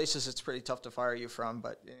lot of places it's pretty tough to fire you from,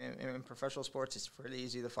 but in professional sports, it's pretty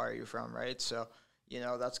easy to fire you from, right? So, you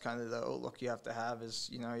know, that's kind of the outlook you have to have is,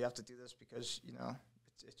 you know, you have to do this because, you know,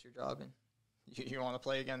 it's your job, and you want to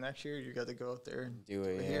play again next year, you got to go out there and do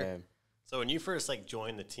it. Here. So when you first like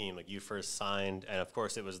joined the team, like you first signed, and of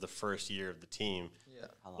course it was the first year of the team. Yeah.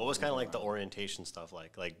 What was kind of like the orientation stuff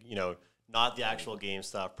like? Like, you know, not the actual game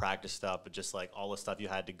stuff, practice stuff, but just like all the stuff you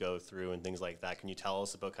had to go through and things like that. Can you tell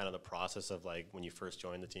us about kind of the process of like when you first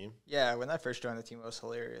joined the team? Yeah, when I first joined the team, it was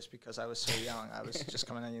hilarious because I was so young. I was just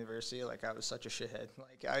coming out of university. Like, I was such a shithead.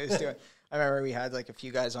 Like, I remember we had like a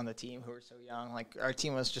few guys on the team who were so young. Like, our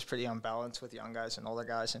team was just pretty unbalanced with young guys and older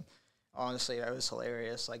guys. And honestly, it was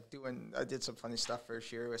hilarious. Like, I did some funny stuff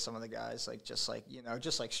first year with some of the guys. Like, just like, you know,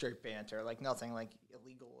 just like straight banter. Like, nothing like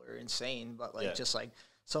illegal or insane, but like just like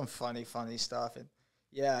some funny stuff. And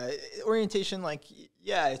yeah, orientation, like,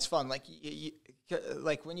 yeah, it's fun. Like,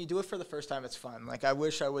 like when you do it for the first time, it's fun. Like, I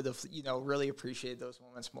wish I would have, you know, really appreciated those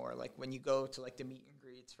moments more. Like when you go to like the meet and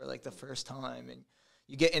greets for like the first time, and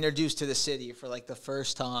you get introduced to the city for like the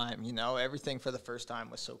first time, you know, everything for the first time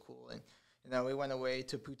was so cool. And, you know, we went away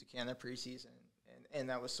to Punta Cana preseason, and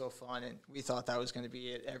that was so fun. And we thought that was going to be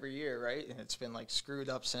it every year, right? And it's been like screwed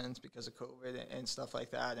up since because of COVID and stuff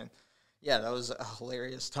like that. And yeah, that was a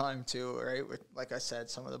hilarious time too, right? With, like I said,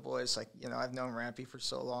 some of the boys, like, you know, I've known Rampy for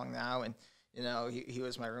so long now, and, you know, he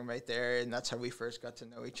was my roommate there, and that's how we first got to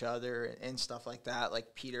know each other and stuff like that.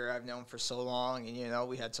 Like Peter, I've known for so long, and, you know,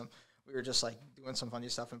 we were just like doing some funny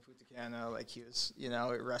stuff in Punta Cana. Like, he was, you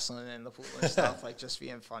know, wrestling in the pool and stuff, like just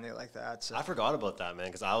being funny like that. So I forgot about that,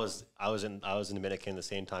 man, because I was in Dominican the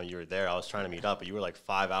same time you were there. I was trying to meet up, but you were like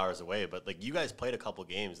 5 hours away. But like, you guys played a couple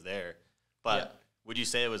games there, but. Yeah. Would you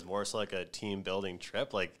say it was more so like a team building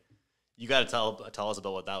trip? Like, you got to tell us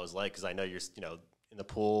about what that was like, because I know you're, you know, in the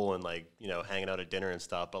pool and like, you know, hanging out at dinner and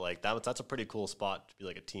stuff. But like that's a pretty cool spot to be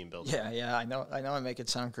like a team builder. Yeah, I know. I make it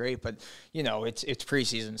sound great, but you know, it's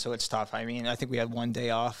preseason, so it's tough. I mean, I think we had one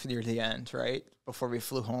day off near the end, right, before we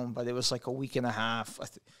flew home. But it was like a week and a half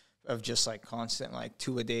of just like constant, like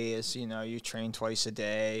 2-a-days. You know, you train twice a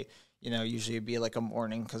day. You know, usually it'd be like a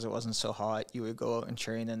morning because it wasn't so hot. You would go out and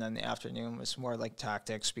train, and then the afternoon was more like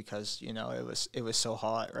tactics because, you know, it was so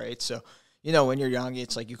hot, right? So, you know, when you're young,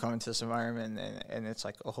 it's like you come into this environment and it's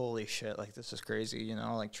like, oh, holy shit, like this is crazy, you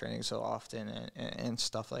know, like training so often and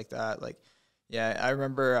stuff like that. Like, yeah, I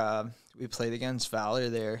remember we played against Valor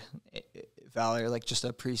there. Valor, like just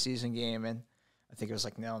a preseason game, and I think it was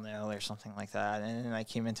like 0-0 or something like that. And then I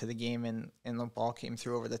came into the game, and the ball came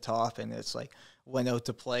through over the top, and it's like went out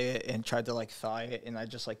to play it and tried to like thigh it, and I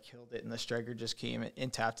just like killed it, and the striker just came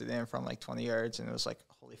and tapped it in from like 20 yards, and it was like,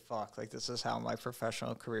 holy fuck, like this is how my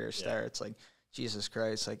professional career starts. Like, Jesus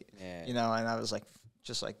Christ, like, you know, and I was like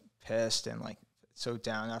just like pissed and like so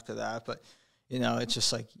down after that. But, you know, it's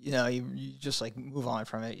just like, you know, you just like move on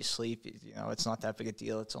from it. You sleep, you know, it's not that big a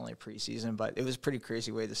deal. It's only preseason, but it was a pretty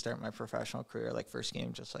crazy way to start my professional career. Like first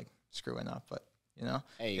game, just like screwing up, but you know,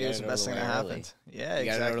 hey, it was the best thing that happened. Yeah, you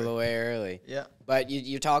got out of the way early. Yeah, but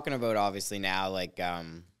you're talking about obviously now like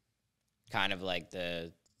kind of like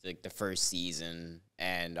the first season,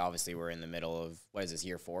 and obviously we're in the middle of, what is this,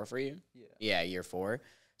 year 4 for you? Yeah, year 4.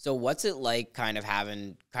 So what's it like kind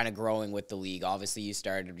of growing with the league? Obviously you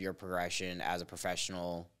started your progression as a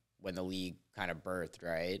professional when the league kind of birthed,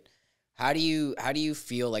 right? How do you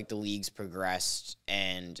feel like the league's progressed,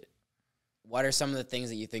 and what are some of the things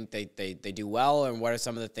that you think they do well, and what are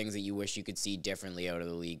some of the things that you wish you could see differently out of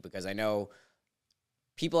the league? Because I know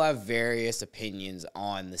people have various opinions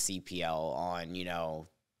on the CPL, on, you know,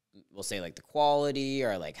 we'll say like the quality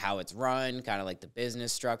or like how it's run, kind of like the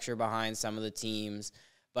business structure behind some of the teams.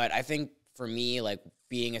 But I think for me, like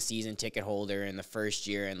being a season ticket holder in the first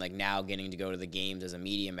year and like now getting to go to the games as a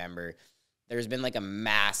media member, there's been like a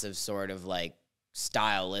massive sort of like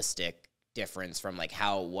stylistic difference from like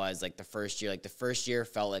how it was like the first year. Like the first year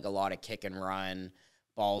felt like a lot of kick and run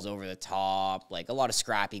balls over the top, like a lot of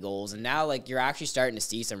scrappy goals. And now like you're actually starting to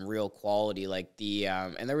see some real quality. Like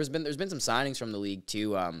and there's been some signings from the league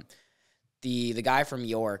too. The guy from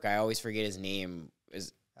York, I always forget his name,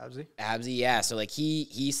 is Abzi, yeah. So like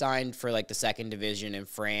he signed for like the second division in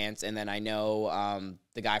France, and then I know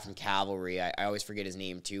the guy from Cavalry, I always forget his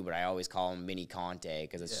name too, but I always call him Mini Conte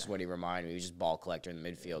because that's just what he reminded me. He was just ball collector in the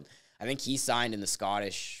midfield. I think he signed in the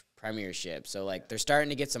Scottish Premiership. So like they're starting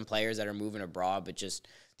to get some players that are moving abroad, but just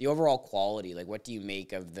the overall quality, like what do you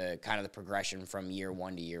make of the kind of the progression from year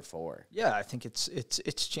 1 to year 4? Yeah, I think it's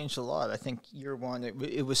changed a lot. I think year 1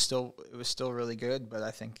 it was still really good, but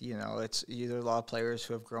I think it's either a lot of players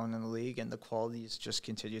who have grown in the league and the quality's just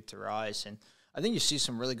continued to rise. And I think you see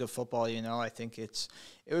some really good football. I think it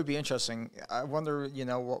would be interesting. I wonder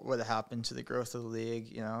what would have happened to the growth of the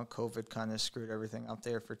league. COVID kind of screwed everything up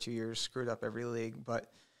there for 2 years, screwed up every league,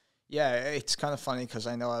 but. Yeah, it's kind of funny because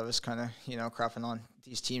I know I was kind of, crapping on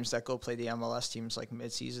these teams that go play the MLS teams like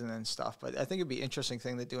mid-season and stuff. But I think it'd be an interesting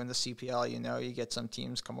thing to do in the CPL. You get some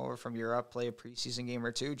teams come over from Europe, play a preseason game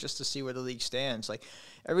or two just to see where the league stands. Like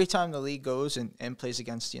every time the league goes and plays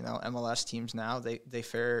against, MLS teams now, they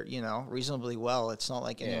fare, reasonably well. It's not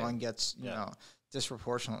like anyone gets,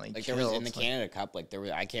 disproportionately like killed. There was in the Canada Cup, like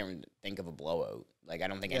I can't think of a blowout. Like I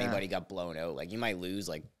don't think anybody got blown out. Like you might lose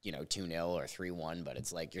like 2-0 or 3-1 but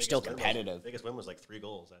it's like you're still competitive. Biggest win was like 3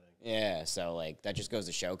 goals, I think. Yeah, so like that just goes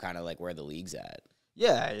to show kind of like where the league's at.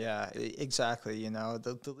 Yeah, exactly.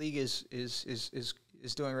 The league is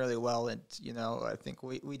doing really well, and I think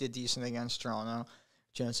we did decent against Toronto.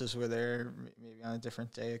 Chances were there. Maybe on a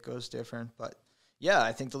different day it goes different, but. Yeah,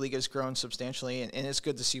 I think the league has grown substantially, and it's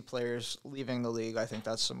good to see players leaving the league. I think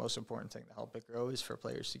that's the most important thing to help it grow is for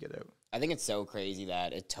players to get out. I think it's so crazy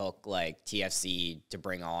that it took, like, TFC to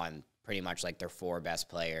bring on pretty much, like, their 4 best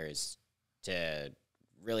players to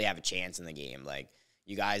really have a chance in the game. Like,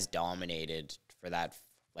 you guys dominated for that,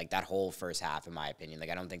 like, that whole first half, in my opinion.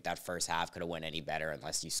 Like, I don't think that first half could have went any better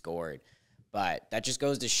unless you scored. But that just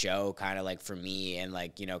goes to show kind of, like, for me and,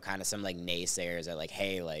 like, kind of some, like, naysayers that, like,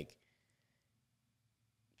 hey, like,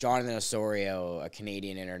 Jonathan Osorio, a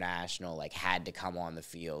Canadian international, like had to come on the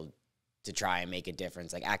field to try and make a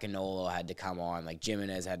difference. Like Akinolo had to come on, like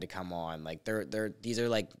Jimenez had to come on. Like these are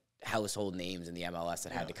like household names in the MLS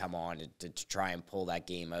that had to come on to try and pull that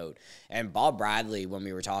game out. And Bob Bradley, when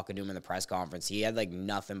we were talking to him in the press conference, he had like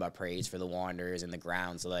nothing but praise for the Wanderers and the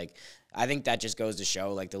ground. So like I think that just goes to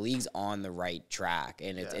show like the league's on the right track,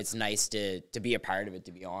 and it's nice to be a part of it,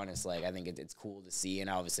 to be honest. Like I think it's cool to see, and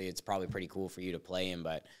obviously it's probably pretty cool for you to play in,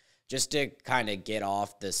 but just to kind of get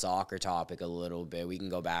off the soccer topic a little bit, we can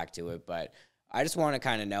go back to it, but I just want to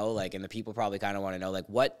kind of know, like, and the people probably kind of want to know, like,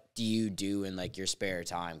 what do you do in, like, your spare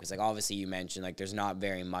time? Because, like, obviously you mentioned, like, there's not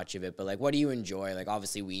very much of it, but, like, what do you enjoy? Like,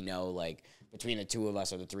 obviously we know, like, between the 2 of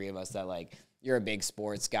us or the 3 of us that, like, you're a big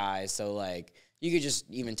sports guy. So, like, you could just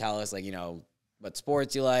even tell us, like, what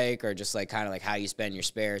sports you like, or just, like, kind of, like, how you spend your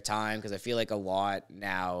spare time. Because I feel like a lot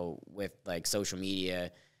now with, like, social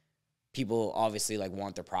media, people obviously, like,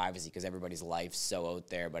 want their privacy because everybody's life's so out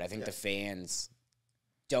there. But I think the fans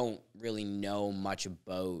don't really know much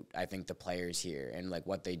about, I think, the players here and, like,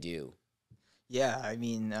 what they do. Yeah, I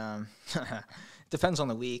mean, depends on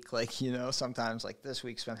the week. Like, sometimes, like, this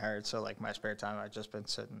week's been hard. So, like, my spare time, I've just been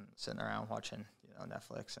sitting around watching,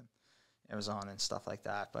 Netflix and Amazon and stuff like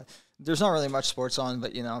that. But there's not really much sports on,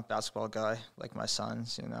 but, basketball guy, like my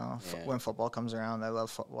sons, when football comes around, I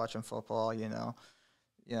love watching football,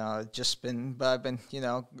 just been, but I've been,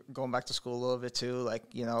 going back to school a little bit too. Like,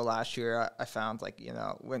 last year I found, like,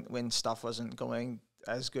 when stuff wasn't going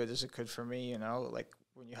as good as it could for me, like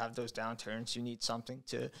when you have those downturns, you need something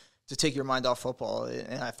to take your mind off football.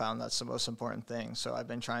 And I found that's the most important thing. So I've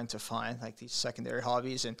been trying to find, like, these secondary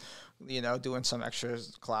hobbies and, doing some extra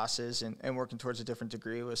classes and working towards a different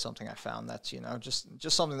degree was something I found that's,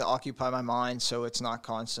 just something to occupy my mind. So it's not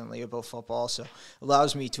constantly about football. So it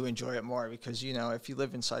allows me to enjoy it more because, if you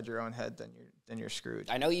live inside your own head, then you're screwed.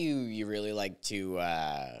 I know you really like to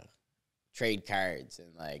trade cards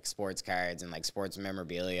and, like, sports cards and, like, sports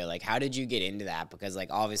memorabilia. Like, how did you get into that? Because, like,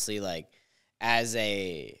 obviously, like, as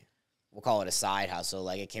we'll call it a side hustle,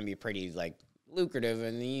 like, it can be pretty, like, lucrative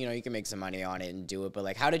and, you can make some money on it and do it. But,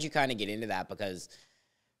 like, how did you kind of get into that? Because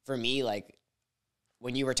for me, like,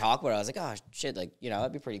 when you were talking about it, I was like, oh shit, like, you know,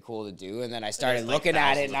 that'd be pretty cool to do. And then I started like looking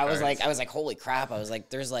at it, and thousands I of was like, holy crap. I was like,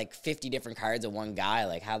 there's like 50 different cards of one guy.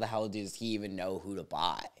 Like, how the hell does he even know who to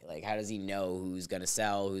buy? Like, how does he know who's going to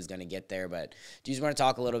sell, who's going to get there? But do you just want to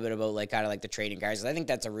talk a little bit about like kind of like the trading cards? 'Cause I think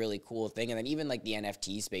that's a really cool thing. And then even like the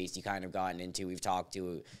NFT space you kind of gotten into, we've talked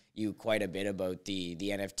to you quite a bit about the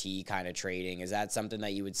NFT kind of trading. Is that something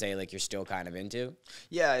that you would say like you're still kind of into?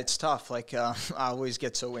 Yeah, it's tough. Like I always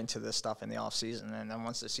get so into this stuff in the off season, and then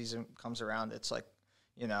once the season comes around, it's like,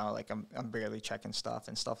 you know, like I'm barely checking stuff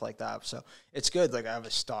and stuff like that. So it's good. Like I have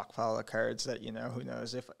a stockpile of cards that, you know, who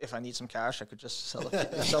knows, if I need some cash, I could just sell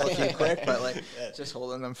a few quick, but like just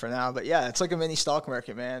holding them for now. But yeah, it's like a mini stock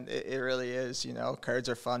market, man. It really is. You know, cards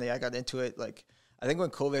are funny. I got into it like, I think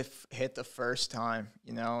when COVID hit the first time,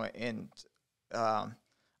 you know, and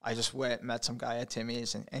I just met some guy at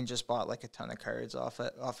Timmy's and just bought like a ton of cards off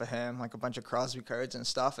of him, like a bunch of Crosby cards and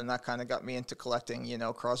stuff. And that kind of got me into collecting, you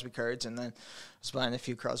know, Crosby cards. And then I was buying a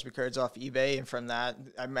few Crosby cards off eBay. And from that,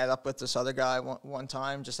 I met up with this other guy one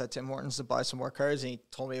time just at Tim Hortons to buy some more cards. And he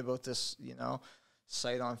told me about this, you know,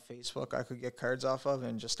 site on Facebook I could get cards off of,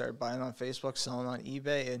 and just started buying on Facebook, selling on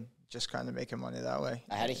eBay, and just kind of making money that way.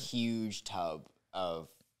 I had a huge tub of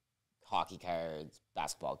hockey cards,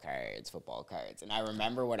 basketball cards, football cards. And I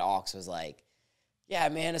remember when Ox was like, yeah,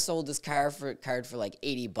 man, I sold this card for like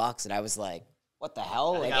 $80. And I was like, what the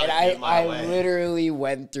hell? Like, and I literally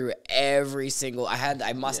went through every single,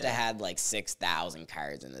 I must have had like 6,000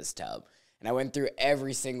 cards in this tub. And I went through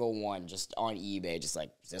every single one just on eBay, just like,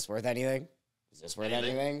 is this worth anything? Is this worth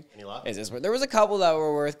anything? Any luck? Is this worth? There was a couple that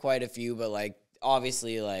were worth quite a few, but like,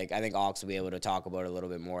 obviously, like, I think Ox will be able to talk about it a little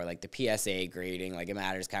bit more, like the PSA grading, like it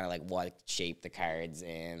matters kind of like what shape the card's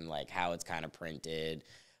in, like how it's kind of printed.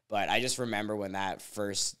 But I just remember when that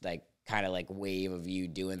first, like, kind of like wave of you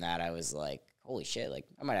doing that, I was like, holy shit, like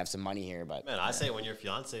I might have some money here. But man, I say when your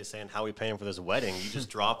fiance is saying how we paying for this wedding, you just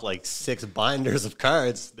drop like 6 binders of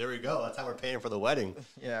cards. There we go. That's how we're paying for the wedding.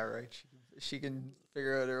 Yeah, right. She can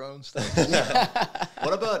figure out her own stuff.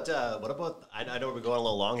 What about I know we're going a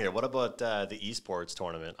little long here. What about the esports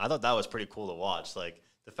tournament? I thought that was pretty cool to watch. Like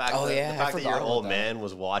the fact that your old man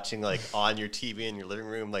was watching like on your TV in your living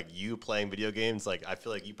room, like you playing video games. Like I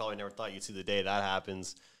feel like you probably never thought you'd see the day that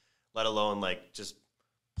happens, let alone like just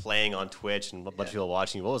playing on Twitch and a bunch of people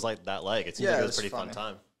watching you. What was that like? It seems like it was a pretty fun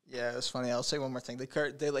time. Yeah, it was funny. I'll say one more thing. The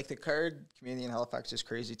card community in Halifax is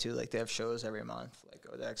crazy too. Like they have shows every month, like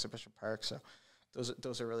go to Exhibition Park. So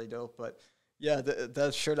those are really dope. But yeah,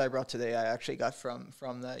 the shirt I brought today, I actually got from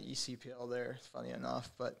the ECPL there. Funny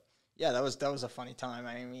enough, but yeah, that was a funny time.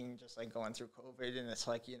 I mean, just like going through COVID, and it's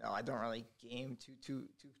like, you know, I don't really game too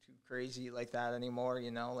crazy like that anymore.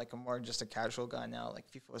 You know, like I'm more just a casual guy now. Like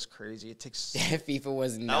FIFA was crazy. It takes FIFA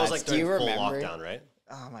was nuts. That was like during full remember? Lockdown, right?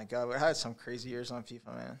 Oh my God, we had some crazy years on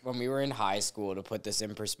FIFA, man. When we were in high school, to put this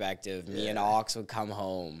in perspective, me and Ox would come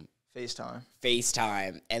home,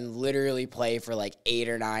 FaceTime, and literally play for like 8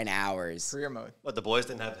 or 9 hours. Career mode. What, the boys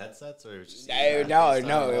didn't have headsets, or it was just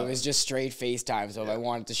no, it was just straight FaceTime. So if I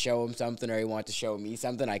wanted to show him something or he wanted to show me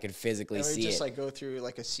something, I could physically see it. Just like go through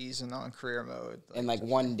like a season on career mode, in like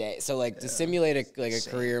one day. So like to simulate a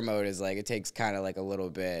career mode is like, it takes kind of like a little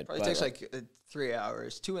bit. Probably takes like 3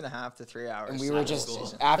 hours, 2.5 to 3 hours. And we were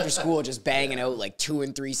just after school just banging out like 2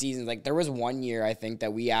 and 3 seasons. Like there was one year I think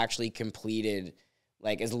that we actually completed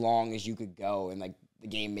like as long as you could go, and like the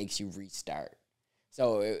game makes you restart.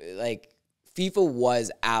 So like FIFA was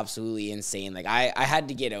absolutely insane. Like I had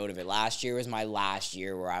to get out of it. Last year was my last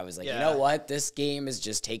year where I was like, you know what? This game is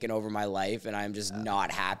just taking over my life, and I'm just not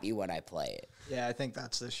happy when I play it. Yeah, I think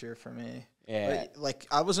that's this year for me. Yeah. But, like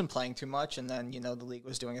I wasn't playing too much, and then, you know, the league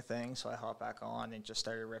was doing a thing, so I hopped back on and just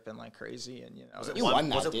started ripping like crazy. And, you know, was it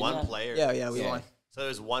one player? Yeah, we won. So there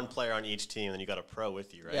was one player on each team, and then you got a pro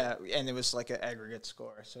with you, right? Yeah, and it was like an aggregate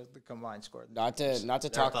score, so the combined score. Not to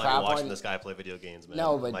talk crap on watching this guy play video games, man.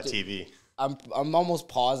 No, but my TV. I'm almost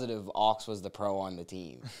positive Ox was the pro on the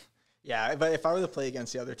team. Yeah, but if I were to play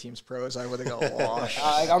against the other team's pros, I would have got washed.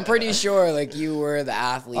 I'm pretty sure like you were the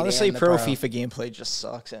athlete. Honestly, and the pro FIFA gameplay just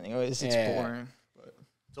sucks. Anyways, it's boring.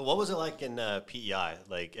 So what was it like in PEI?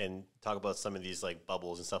 Like, and talk about some of these like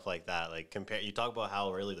bubbles and stuff like that. Like, you talk about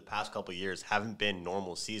how really the past couple of years haven't been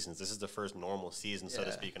normal seasons. This is the first normal season, so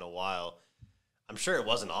to speak, in a while. I'm sure it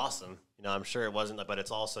wasn't awesome. You know, I'm sure it wasn't, but it's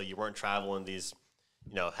also you weren't traveling these,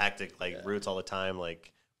 you know, hectic routes all the time.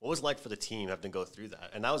 Like, what was it like for the team having to go through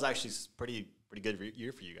that? And that was actually pretty good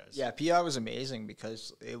year for you guys. Yeah, PEI was amazing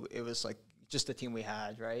because it was like just the team we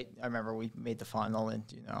had, right? I remember we made the final, and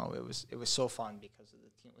you know, it was so fun because of the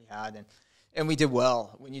team we had, and we did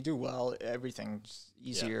well. When you do well, everything's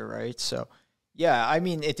easier, right? So Yeah, I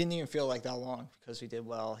mean, it didn't even feel like that long because we did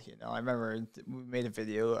well. You know, I remember we made a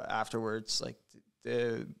video afterwards, like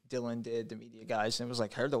the Dylan did, the media guys, and it was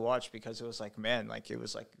like hard to watch because it was like, man, like it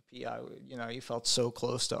was like PI. You know, you felt so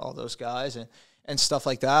close to all those guys and stuff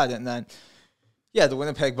like that. And then, yeah, the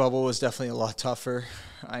Winnipeg bubble was definitely a lot tougher.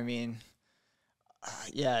 I mean,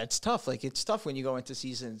 yeah, it's tough. Like, it's tough when you go into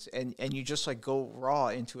seasons and you just, like, go raw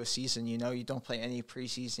into a season, you know? You don't play any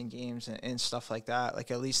preseason games and stuff like that.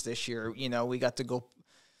 Like, at least this year, you know, we got to go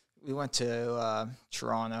 – we went to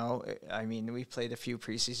Toronto. I mean, we played a few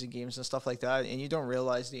preseason games and stuff like that, and you don't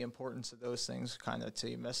realize the importance of those things kind of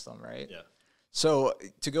till you miss them, right? Yeah. So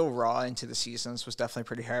to go raw into the seasons was definitely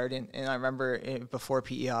pretty hard. And I remember before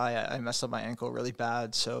PEI, I messed up my ankle really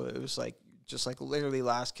bad, so it was, like, just like literally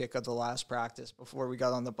last kick of the last practice before we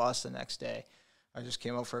got on the bus the next day. I just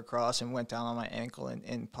came out for a cross and went down on my ankle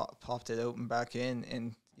and popped it open back in.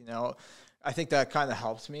 And, you know, I think that kind of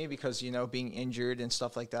helped me because, you know, being injured and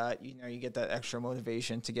stuff like that, you know, you get that extra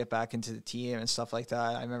motivation to get back into the team and stuff like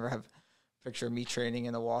that. I remember have a picture of me training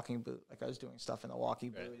in a walking boot. Like I was doing stuff in a walking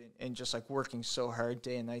boot and just like working so hard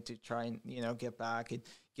day and night to try and, you know, get back and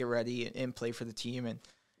get ready and play for the team. And,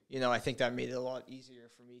 you know, I think that made it a lot easier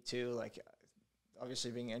for me too. Like,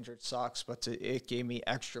 obviously, being injured sucks, but it gave me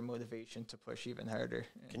extra motivation to push even harder.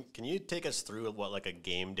 Can you take us through what like a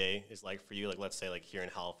game day is like for you? Like, let's say like here in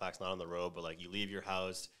Halifax, not on the road, but like you leave your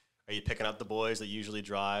house. Are you picking up the boys that usually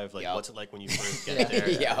drive? Like, what's it like when you first get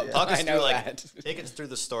there? Talk us through like take us through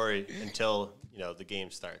the story until you know the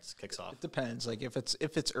game starts, kicks off. It depends. Like if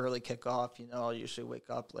it's early kickoff, you know, I'll usually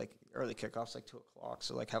wake up like early kickoff's like 2:00.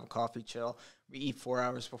 So like have a coffee, chill. We eat 4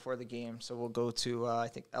 hours before the game, so we'll go to I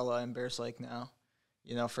think Ella and Bears Lake now.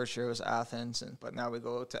 You know, first year it was Athens, but now we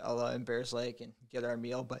go to Ella and Bears Lake and get our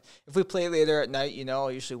meal. But if we play later at night, you know,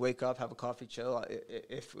 I usually wake up, have a coffee, chill.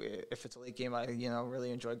 If it's a late game, I, you know, really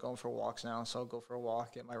enjoy going for walks now. So I'll go for a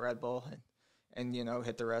walk, get my Red Bull, and you know,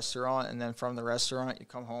 hit the restaurant. And then from the restaurant, you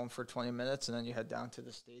come home for 20 minutes, and then you head down to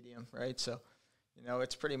the stadium, right? So, you know,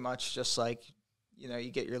 it's pretty much just like, you know, you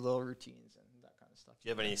get your little routines and that kind of stuff. Do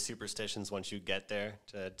you have any superstitions once you get there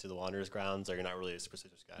to the Wanderers grounds, or you're not really a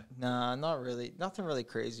superstitious guy? Nah, not really. Nothing really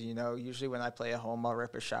crazy, you know. Usually when I play at home, I'll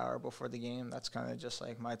rip a shower before the game. That's kind of just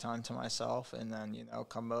like my time to myself. And then, you know,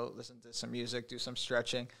 come out, listen to some music, do some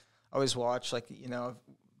stretching. Always watch, like, you know,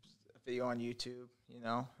 a video on YouTube, you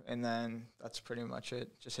know. And then that's pretty much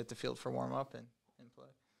it. Just hit the field for warm-up and play.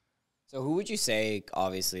 So who would you say,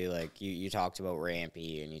 obviously, like, you talked about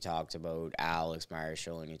Rampy, and you talked about Alex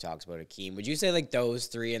Marshall, and you talked about Akeem. Would you say, like, those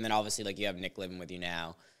three, and then obviously, like, you have Nick living with you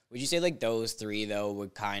now. Would you say, like, those three, though,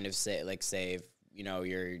 would kind of say, like, save, you know,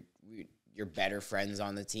 your better friends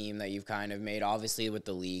on the team that you've kind of made? Obviously, with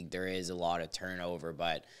the league, there is a lot of turnover,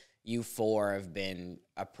 but you four have been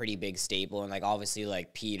a pretty big staple. And, like, obviously,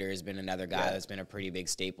 like, Peter has been another guy that's been a pretty big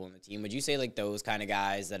staple in the team. Would you say, like, those kind of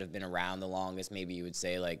guys that have been around the longest, maybe you would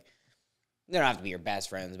say, like, they don't have to be your best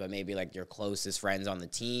friends, but maybe, like, your closest friends on the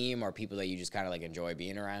team or people that you just kind of, like, enjoy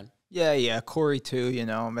being around? Yeah. Corey, too, you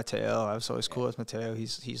know, Mateo. I was always cool with Mateo.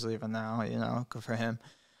 He's leaving now, you know, good for him.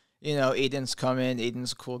 You know, Aiden's coming.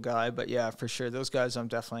 Aiden's a cool guy. But, yeah, for sure, those guys I'm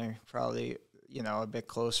definitely probably, you know, a bit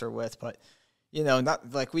closer with. But, you know,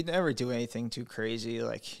 not like we never do anything too crazy.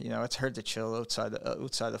 Like, you know, it's hard to chill outside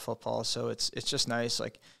of football. So it's just nice.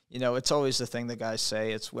 Like, you know, it's always the thing the guys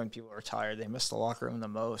say. It's when people are tired, they miss the locker room the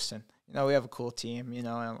most. And, you know, we have a cool team. You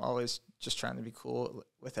know, I'm always just trying to be cool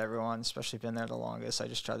with everyone, especially been there the longest. I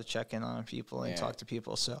just try to check in on people and talk to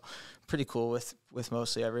people. So pretty cool with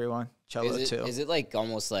mostly everyone. Cello, too. Is it like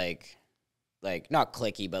almost like not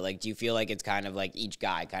clicky, but like do you feel like it's kind of like each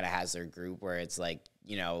guy kind of has their group where it's like,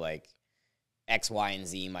 you know, like X, Y, and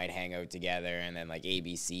Z might hang out together and then like A,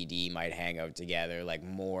 B, C, D might hang out together like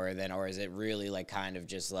more than, or is it really like kind of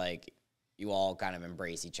just like you all kind of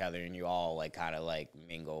embrace each other and you all like kind of like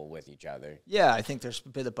mingle with each other? Yeah, I think there's a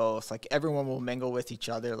bit of both. Like everyone will mingle with each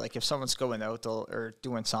other. Like if someone's going out or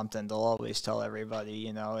doing something, they'll always tell everybody,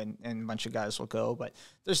 you know, and a bunch of guys will go. But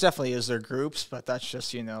there's definitely their groups, but that's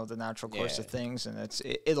just, you know, the natural course of things. And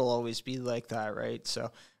it'll always be like that, right? So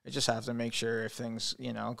I just have to make sure if things,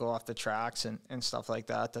 you know, go off the tracks and stuff like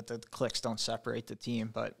that the cliques don't separate the team.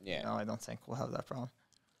 But, you know, I don't think we'll have that problem.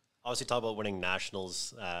 Obviously, talk about winning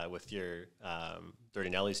nationals with your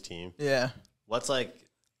Dirty Nellies team. Yeah. What's like,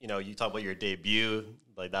 you know, you talk about your debut,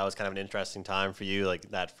 like that was kind of an interesting time for you,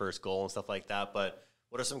 like that first goal and stuff like that. But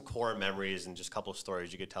what are some core memories and just a couple of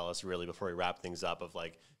stories you could tell us really before we wrap things up of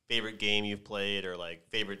like favorite game you've played or like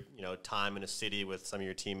favorite, you know, time in a city with some of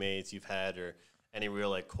your teammates you've had or any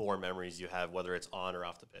real like core memories you have, whether it's on or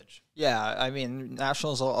off the pitch? Yeah, I mean,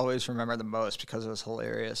 nationals I'll always remember the most because it was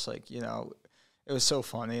hilarious. Like, you know, it was so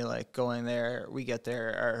funny, like going there. We get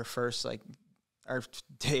there, our first like our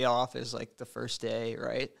day off is like the first day,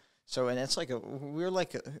 right? So, and it's like we were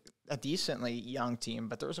like a decently young team,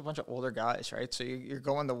 but there was a bunch of older guys, right? So you're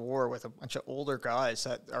going to war with a bunch of older guys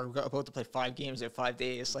that are about to play 5 games in 5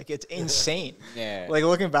 days. Like, it's insane. Yeah. Like,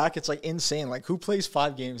 looking back, it's like insane. Like, who plays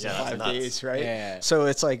 5 games in 5 days, right? Yeah. So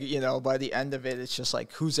it's like, you know, by the end of it, it's just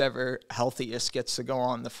like who's ever healthiest gets to go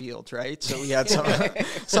on the field, right? So we had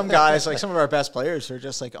some guys, like some of our best players are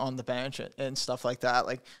just like on the bench and stuff like that.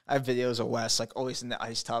 Like, I have videos of Wes like always in the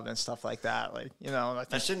ice tub and stuff like that. Like, you know, I think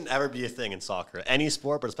that shouldn't ever be a thing in soccer. Any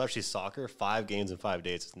sport, but especially soccer, 5 games in 5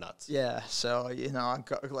 days is nuts. Yeah, so, you know,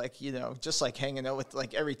 like, you know, just like hanging out with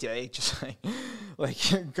like every day, just like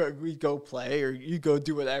we go play or you go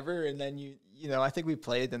do whatever, and then you know, I think we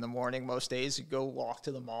played in the morning most days. You go walk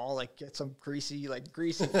to the mall, like get some greasy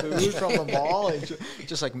food from the mall, and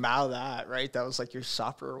just like mow that, right? That was like your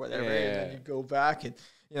supper or whatever, and then you go back, and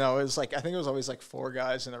you know, it was like, I think it was always like 4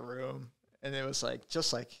 guys in a room, and it was like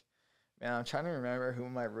just like. Man, I'm trying to remember who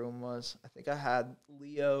my room was. I think I had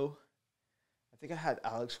Leo. I think I had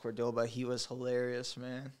Alex Cordoba. He was hilarious,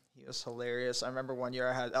 man. He was hilarious. I remember one year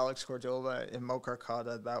I had Alex Cordoba and Mo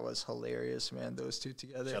Carcata. That was hilarious, man. Those two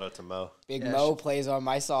together. Shout out to Mo. Big Mo plays on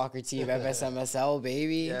my soccer team, FSMSL,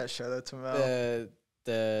 baby. Yeah, shout out to Mo.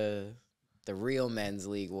 The real men's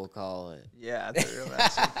league, we'll call it. Yeah, the real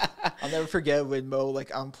men's league. I'll never forget when Mo like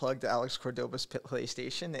unplugged Alex Cordoba's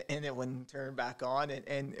PlayStation and it wouldn't turn back on,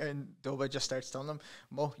 and Doba just starts telling him,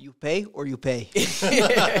 Mo, you pay or you pay?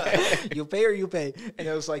 You pay or you pay? And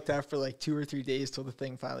it was like that for like 2 or 3 days till the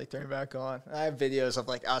thing finally turned back on. And I have videos of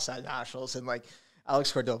like us at Nationals and like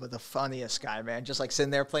Alex Cordoba, the funniest guy, man, just like sitting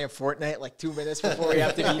there playing Fortnite like 2 minutes before we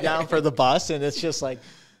have to be down for the bus, and it's just like,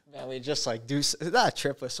 man, we just like that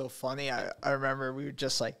trip was so funny. I remember we were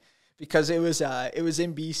just like, because it was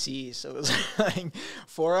in BC, so it was like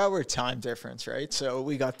 4-hour time difference, right? So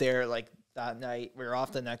we got there like that night. We were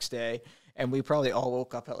off the next day, and we probably all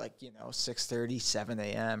woke up at like, you know, 6:30, 7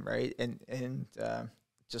 a.m., right? And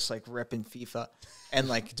just like ripping FIFA, and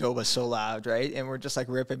like Doba's so loud, right? And we're just like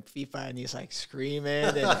ripping FIFA, and he's like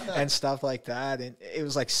screaming and stuff like that. And it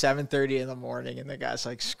was like 7:30 in the morning, and the guy's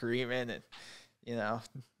like screaming, and you know.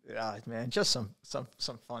 Yeah, man, just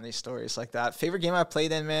some funny stories like that. Favorite game I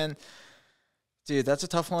played in, man, dude, that's a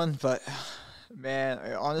tough one. But man,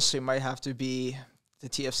 I honestly might have to be the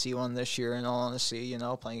TFC one this year. In all honesty, you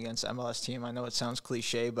know, playing against the MLS team. I know it sounds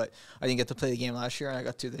cliche, but I didn't get to play the game last year, and I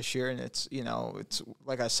got to this year. And it's, you know, it's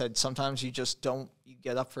like I said, sometimes you just don't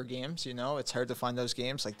get up for games. You know, it's hard to find those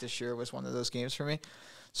games. Like this year was one of those games for me.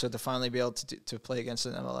 So to finally be able to play against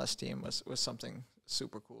an MLS team was something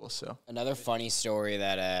super cool. So another funny story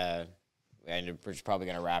that and we're probably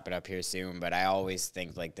gonna wrap it up here soon, but I always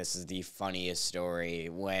think like this is the funniest story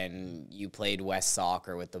when you played West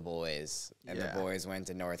Soccer with the boys, and the boys went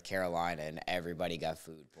to North Carolina and everybody got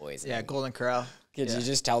food poisoning. Yeah, Golden Corral. Could you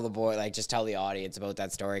just tell just tell the audience about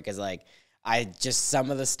that story? Because like some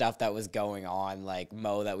of the stuff that was going on, like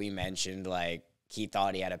Mo that we mentioned, like he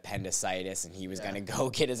thought he had appendicitis and he was going to go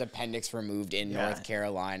get his appendix removed in North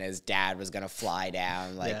Carolina. His dad was going to fly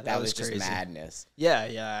down. Like that was just madness.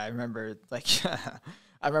 Yeah. I remember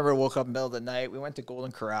I woke up in the middle of the night. We went to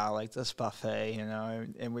Golden Corral, like this buffet, you know,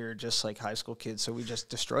 and we were just like high school kids. So we just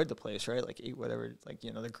destroyed the place, right? Like eat whatever, like,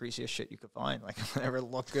 you know, the greasiest shit you could find. Like whatever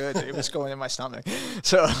looked good, it was going in my stomach.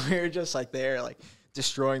 So we were just like there, like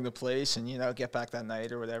destroying the place, and, you know, get back that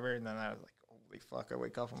night or whatever. And then I was like, holy fuck, I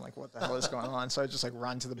wake up, I'm like, what the hell is going on? So I just like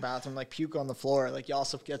run to the bathroom, like puke on the floor. Like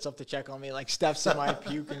Yosef gets up to check on me, like steps in my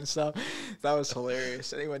puke and stuff. That was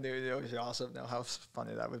hilarious. Anyone knew Yosef know how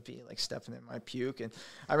funny that would be, like stepping in my puke. And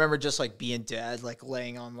I remember just like being dead, like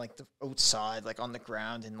laying on like the outside, like on the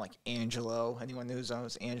ground, and like Angelo, anyone who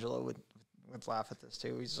knows Angelo would laugh at this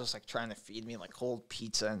too. He's just like trying to feed me like cold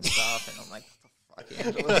pizza and stuff. And I'm like, what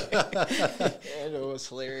the fuck, Angelo was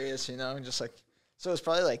hilarious, you know, and just like, so it was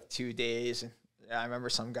probably like 2 days. And yeah, I remember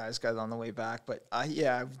some guys got on the way back, but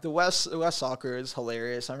the West Soccer is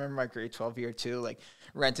hilarious. I remember my grade 12 year too, like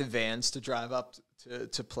rented vans to drive up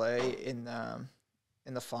to play in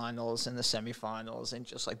the finals and the semifinals, and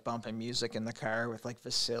just like bumping music in the car with like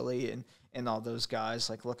Vasily and all those guys.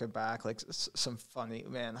 Like looking back, like some funny,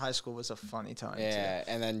 man, high school was a funny time. Yeah,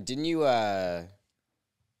 too. And then didn't you?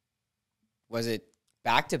 Was it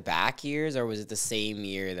back-to-back years, or was it the same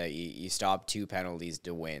year that you stopped 2 penalties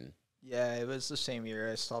to win? Yeah, it was the same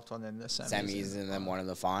year. I stopped one in the semis and then one in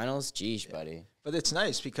the finals. Jeez, buddy. But it's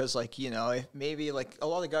nice because, like, you know, maybe like a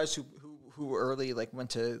lot of guys who early like went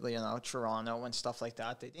to, you know, Toronto and stuff like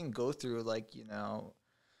that, they didn't go through like, you know,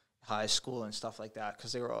 high school and stuff like that,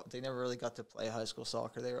 because they never really got to play high school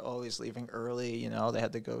soccer. They were always leaving early. You know, they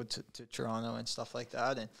had to go to Toronto and stuff like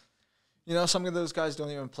that. And you know, some of those guys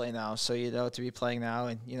don't even play now. So, you know, to be playing now,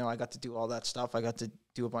 and, you know, I got to do all that stuff. I got to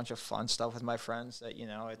do a bunch of fun stuff with my friends that, you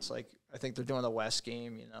know, it's like, I think they're doing a West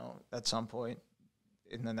game, you know, at some point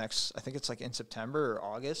in the next, I think it's like in September or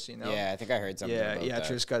August, you know. Yeah, I think I heard something about that. Yeah,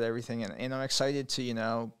 Trish got everything. And I'm excited to, you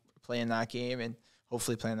know, play in that game and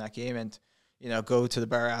hopefully play in that game and, you know, go to the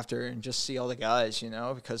bar after and just see all the guys, you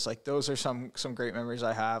know, because, like, those are some great memories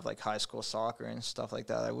I have, like high school soccer and stuff like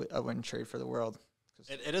that. I wouldn't trade for the world.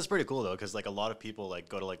 It is pretty cool though, because like a lot of people like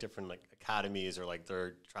go to like different like academies, or like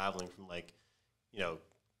they're traveling from like, you know,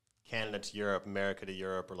 Canada to Europe, America to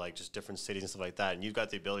Europe, or like just different cities and stuff like that. And you've got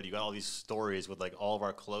the ability, you got all these stories with like all of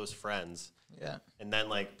our close friends. Yeah. And then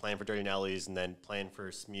like playing for Dirty Nellies, and then playing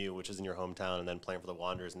for SMU, which is in your hometown, and then playing for the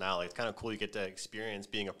Wanderers now. Like, it's kind of cool you get to experience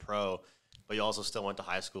being a pro, but you also still went to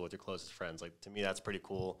high school with your closest friends. Like, to me, that's pretty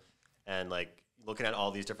cool. And like looking at all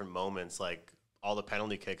these different moments, like all the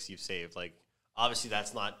penalty kicks you've saved, like, obviously that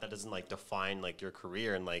doesn't like define like your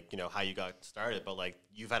career and like, you know, how you got started, but like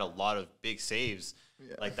you've had a lot of big saves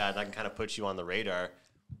like that can kind of put you on the radar.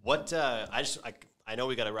 What I know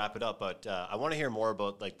we got to wrap it up, but I want to hear more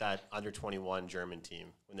about like that under 21 German team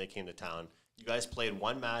when they came to town. You guys played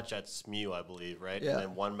one match at SMU, I believe, right? Yeah. And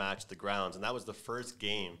then one match at the grounds, and that was the first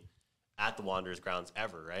game at the Wanderers grounds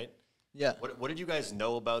ever, right? Yeah. What did you guys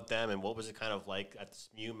know about them, and what was it kind of like at the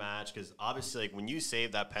SMU match? Because obviously, like, when you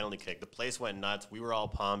saved that penalty kick, the place went nuts. We were all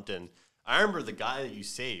pumped, and I remember the guy that you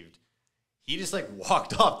saved, he just like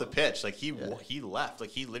walked off the pitch. Like he left. Like,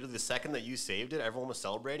 he literally, the second that you saved it, everyone was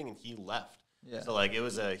celebrating, and he left. Yeah. So like it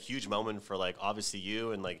was a huge moment for like obviously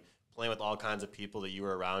you, and like playing with all kinds of people that you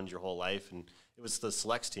were around your whole life, and it was the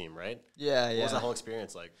selects team, right? Yeah, What was that whole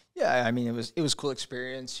experience like? Yeah, I mean, it was a cool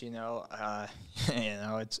experience, you know. You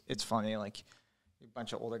know, it's funny, like a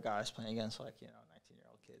bunch of older guys playing against, like, you know,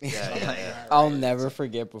 19-year-old kids. Yeah. I'll never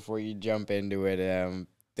forget, before you jump into it,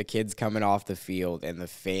 the kids coming off the field and the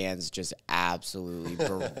fans just absolutely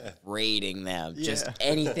berating them. Yeah. Just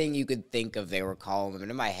anything you could think of, they were calling them. And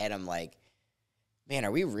in my head, I'm like, man,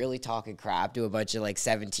 are we really talking crap to a bunch of like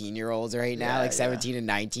 17-year-olds right now? Like 17 and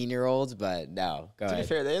 19-year-olds? But no, go ahead. To be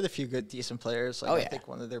fair, they had a few good, decent players. Like, Oh, I yeah. think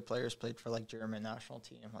one of their players played for like German national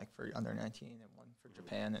team, like for under 19, and one for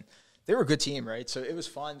Japan, and they were a good team, right? So it was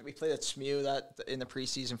fun. We played at SMU that in the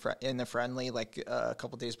preseason in the friendly, like a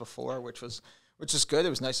couple days before, which was good. It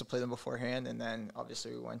was nice to play them beforehand, and then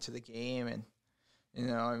obviously we went to the game, and you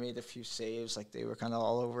know, I made a few saves. Like, they were kind of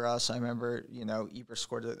all over us. I remember, you know, Eber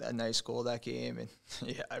scored a nice goal that game. And,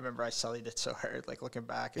 yeah, I remember I sullied it so hard. Like, looking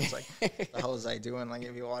back, it's like, the hell was I doing? Like,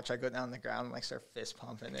 if you watch, I go down the ground and, like, start fist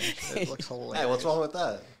pumping. And it looks hilarious. Hey, what's wrong with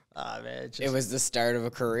that? Man, It was the start of a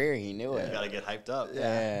career. He knew You it. got to get hyped up.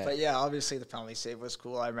 Yeah. But, yeah, obviously the penalty save was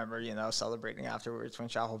cool. I remember, you know, celebrating afterwards when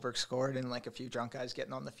Schaffelberg scored and, like, a few drunk guys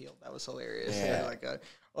getting on the field. That was hilarious. Yeah. Like, I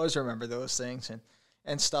always remember those things.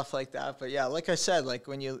 And stuff like that. But yeah, like I said, like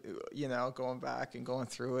when you know, going back and going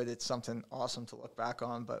through it, it's something awesome to look back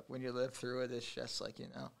on. But when you live through it, it's just like, you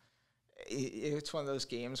know, it's one of those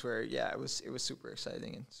games where, yeah, it was super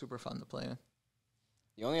exciting and super fun to play in.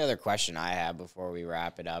 The only other question I have before we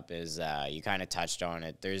wrap it up is, you kind of touched on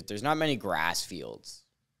it. There's not many grass fields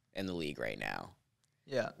in the league right now.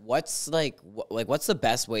 Yeah. What's what's the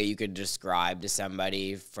best way you could describe to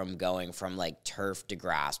somebody from going from like turf to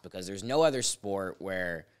grass? Because there's no other sport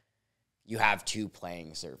where you have two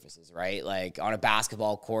playing surfaces, right? Like on a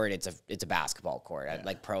basketball court, it's a basketball court at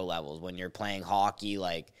like pro levels. When you're playing hockey,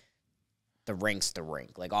 like the rink's the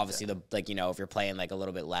rink. Like obviously you know, if you're playing like a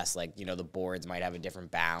little bit less, like, you know, the boards might have a different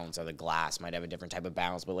bounce or the glass might have a different type of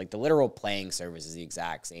bounce, but like the literal playing surface is the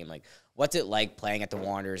exact same. Like, what's it like playing at the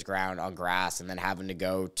Wanderers ground on grass and then having to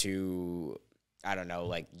go to, I don't know,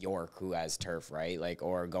 like York, who has turf, right? Like,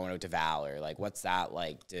 or going out to Valor. Like, what's that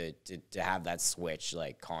like to have that switch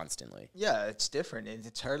like constantly? Yeah, it's different.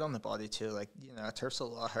 It's hard on the body too. Like, you know, turf's a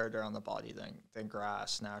lot harder on the body than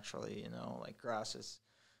grass naturally, you know. Like, grass is,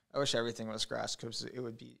 I wish everything was grass because it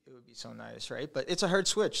would be so nice, right? But it's a hard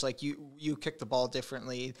switch. Like, you kick the ball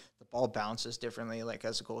differently, the ball bounces differently. Like,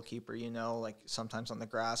 as a goalkeeper, you know, like sometimes on the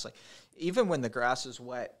grass, like even when the grass is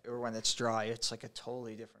wet or when it's dry, it's like a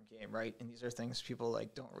totally different game, right? And these are things people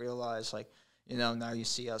like don't realize. Like, you know, now you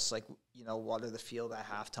see us like, you know, water the field at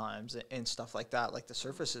half times and stuff like that. Like, the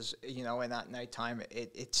surface is, you know, and at nighttime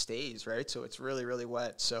it stays, right? So it's really, really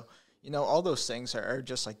wet. So, you know, all those things are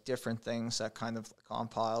just like different things that kind of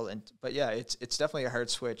compile. But yeah, it's definitely a hard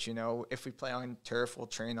switch. You know, if we play on turf, we'll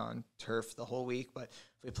train on turf the whole week. But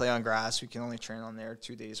if we play on grass, we can only train on there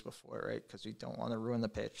 2 days before, right? Because we don't want to ruin the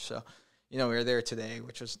pitch. So, we were there today,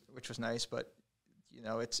 which was nice. But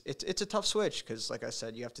it's a tough switch because, like I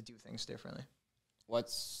said, you have to do things differently.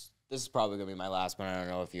 This is probably gonna be my last one. I don't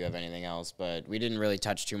know if you have anything else, but we didn't really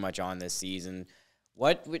touch too much on this season.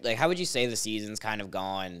 How would you say the season's kind of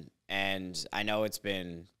gone? And I know it's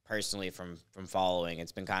been, personally from following,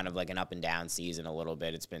 it's been kind of like an up and down season a little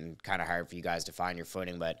bit. It's been kind of hard for you guys to find your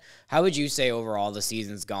footing, but how would you say overall the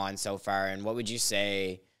season's gone so far? And what would you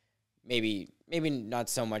say, maybe not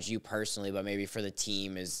so much you personally, but maybe for the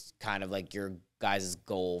team, is kind of like your guys'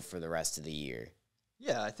 goal for the rest of the year?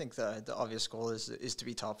 Yeah, I think the obvious goal is to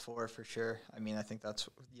be top 4 for sure. I mean, I think that's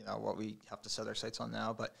what we have to set our sights on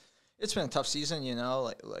now. But it's been a tough season,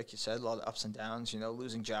 like you said, a lot of ups and downs.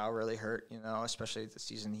 Losing Zhao really hurt, especially the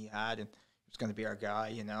season he had, and he was going to be our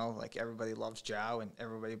guy. Like everybody loves Zhao and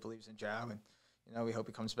everybody believes in Zhao, and we hope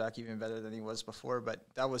he comes back even better than he was before. But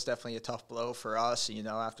that was definitely a tough blow for us,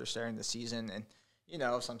 after starting the season. And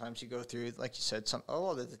sometimes you go through, like you said, a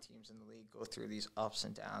lot of the teams in the league go through these ups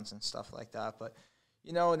and downs and stuff like that. But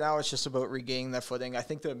now it's just about regaining that footing. I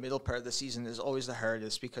think the middle part of the season is always the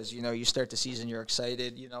hardest because, you start the season, you're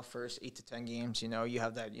excited, first 8 to 10 games, you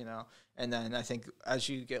have that, and then I think as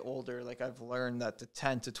you get older, like I've learned that the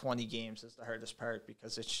 10 to 20 games is the hardest part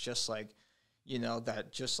because it's just like,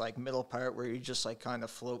 that just like middle part where you just like kind of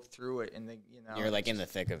float through it and you're like in the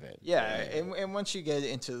thick of it. Yeah. And once you get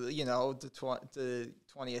into, the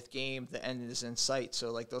 20th game, the end is in sight. So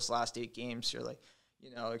like those last 8 games, you're like,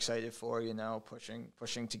 excited for,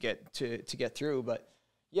 pushing to get through. But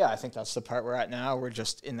yeah, I think that's the part we're at now. We're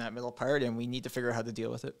just in that middle part and we need to figure out how to deal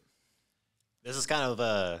with it. This is kind of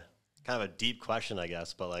a deep question, I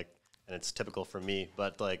guess, but like, and it's typical for me,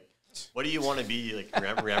 but like, what do you want to be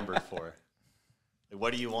like remembered for? Like,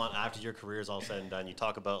 what do you want after your career is all said and done? You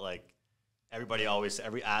talk about like every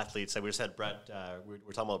athlete said, we just had Brett,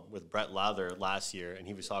 we're talking about with Brett Lather last year, and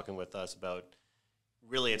he was talking with us about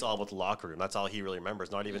really it's all about the locker room. That's all he really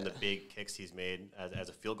remembers, not even the big kicks he's made as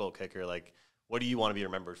a field goal kicker. Like, what do you want to be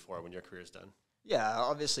remembered for when your career's done? Yeah,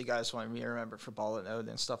 obviously guys want me to remember for balling out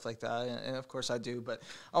and stuff like that, and of course I do, but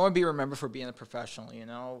I want to be remembered for being a professional,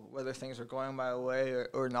 whether things are going my way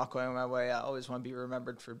or not going my way. I always want to be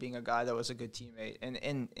remembered for being a guy that was a good teammate, and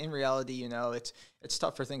in reality, it's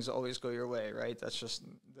tough for things to always go your way, right? That's just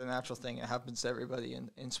the natural thing. It happens to everybody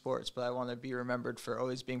in sports, but I want to be remembered for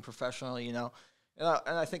always being professional,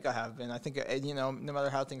 And I think I have been. I think, no matter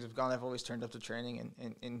how things have gone, I've always turned up to training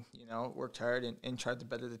and worked hard and tried to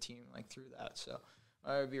better the team like through that. So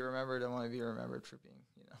I want to be remembered. I want to be remembered for being,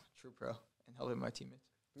 a true pro and helping my teammates.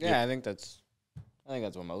 Yeah, I think that's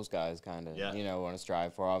what most guys kind of, want to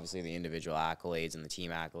strive for. Obviously, the individual accolades and the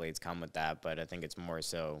team accolades come with that, but I think it's more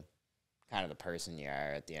so kind of the person you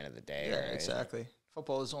are at the end of the day. Yeah, right? Exactly.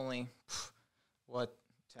 Football is only,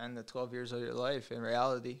 10 to 12 years of your life in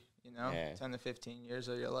reality. 10 to 15 years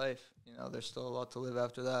of your life. There's still a lot to live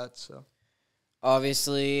after that. So,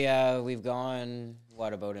 obviously, we've gone,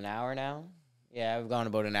 about an hour now? Yeah, we've gone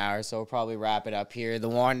about an hour, so we'll probably wrap it up here. The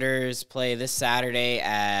Wanderers play this Saturday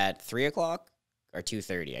at 3 o'clock or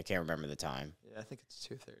 2:30. I can't remember the time. Yeah, I think it's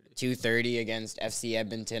 2:30. 2:30 against FC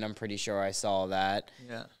Edmonton. I'm pretty sure I saw that.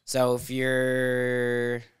 Yeah. So if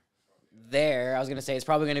you're there, I was going to say it's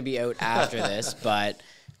probably going to be out after this, but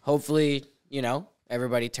hopefully,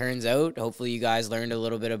 everybody turns out. Hopefully you guys learned a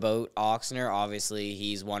little bit about Oxner. Obviously,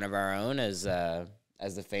 he's one of our own, as the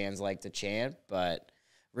fans like to chant, but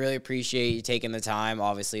really appreciate you taking the time.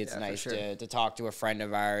 Obviously, it's nice to talk to a friend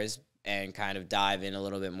of ours and kind of dive in a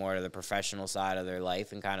little bit more to the professional side of their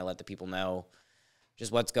life and kind of let the people know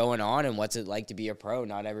just what's going on and what's it like to be a pro.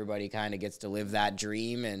 Not everybody kind of gets to live that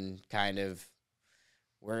dream, and kind of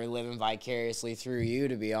we're living vicariously through you,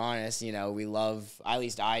 to be honest. We love, at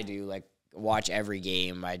least I do, like, watch every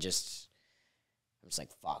game. I'm just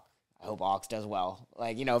like, fuck, I hope Ox does well.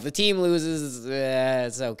 Like, if the team loses,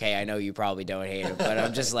 it's okay. I know you probably don't hate it, but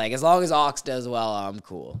I'm just like, as long as Ox does well, I'm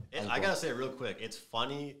cool. I gotta say real quick, it's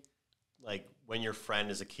funny, like, when your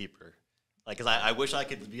friend is a keeper. Like, because I wish I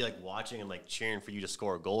could be, like, watching and, like, cheering for you to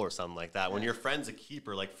score a goal or something like that. When your friend's a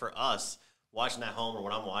keeper, like, for us, watching at home or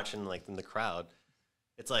when I'm watching, like, in the crowd,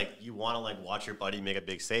 it's like you want to, like, watch your buddy make a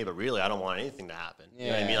big save, but really I don't want anything to happen. You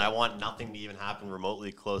know what I mean? I want nothing to even happen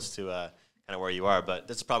remotely close to kind of where you are. But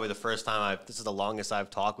this is probably the first time this is the longest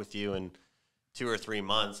I've talked with you in 2 or 3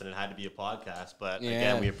 months, and it had to be a podcast. But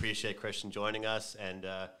again, we appreciate Christian joining us. And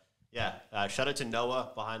shout out to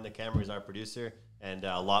Noah behind the camera. He's our producer, and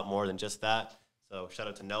a lot more than just that. So shout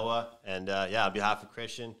out to Noah. And on behalf of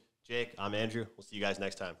Christian, Jake, I'm Andrew. We'll see you guys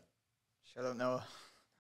next time. Shout out Noah.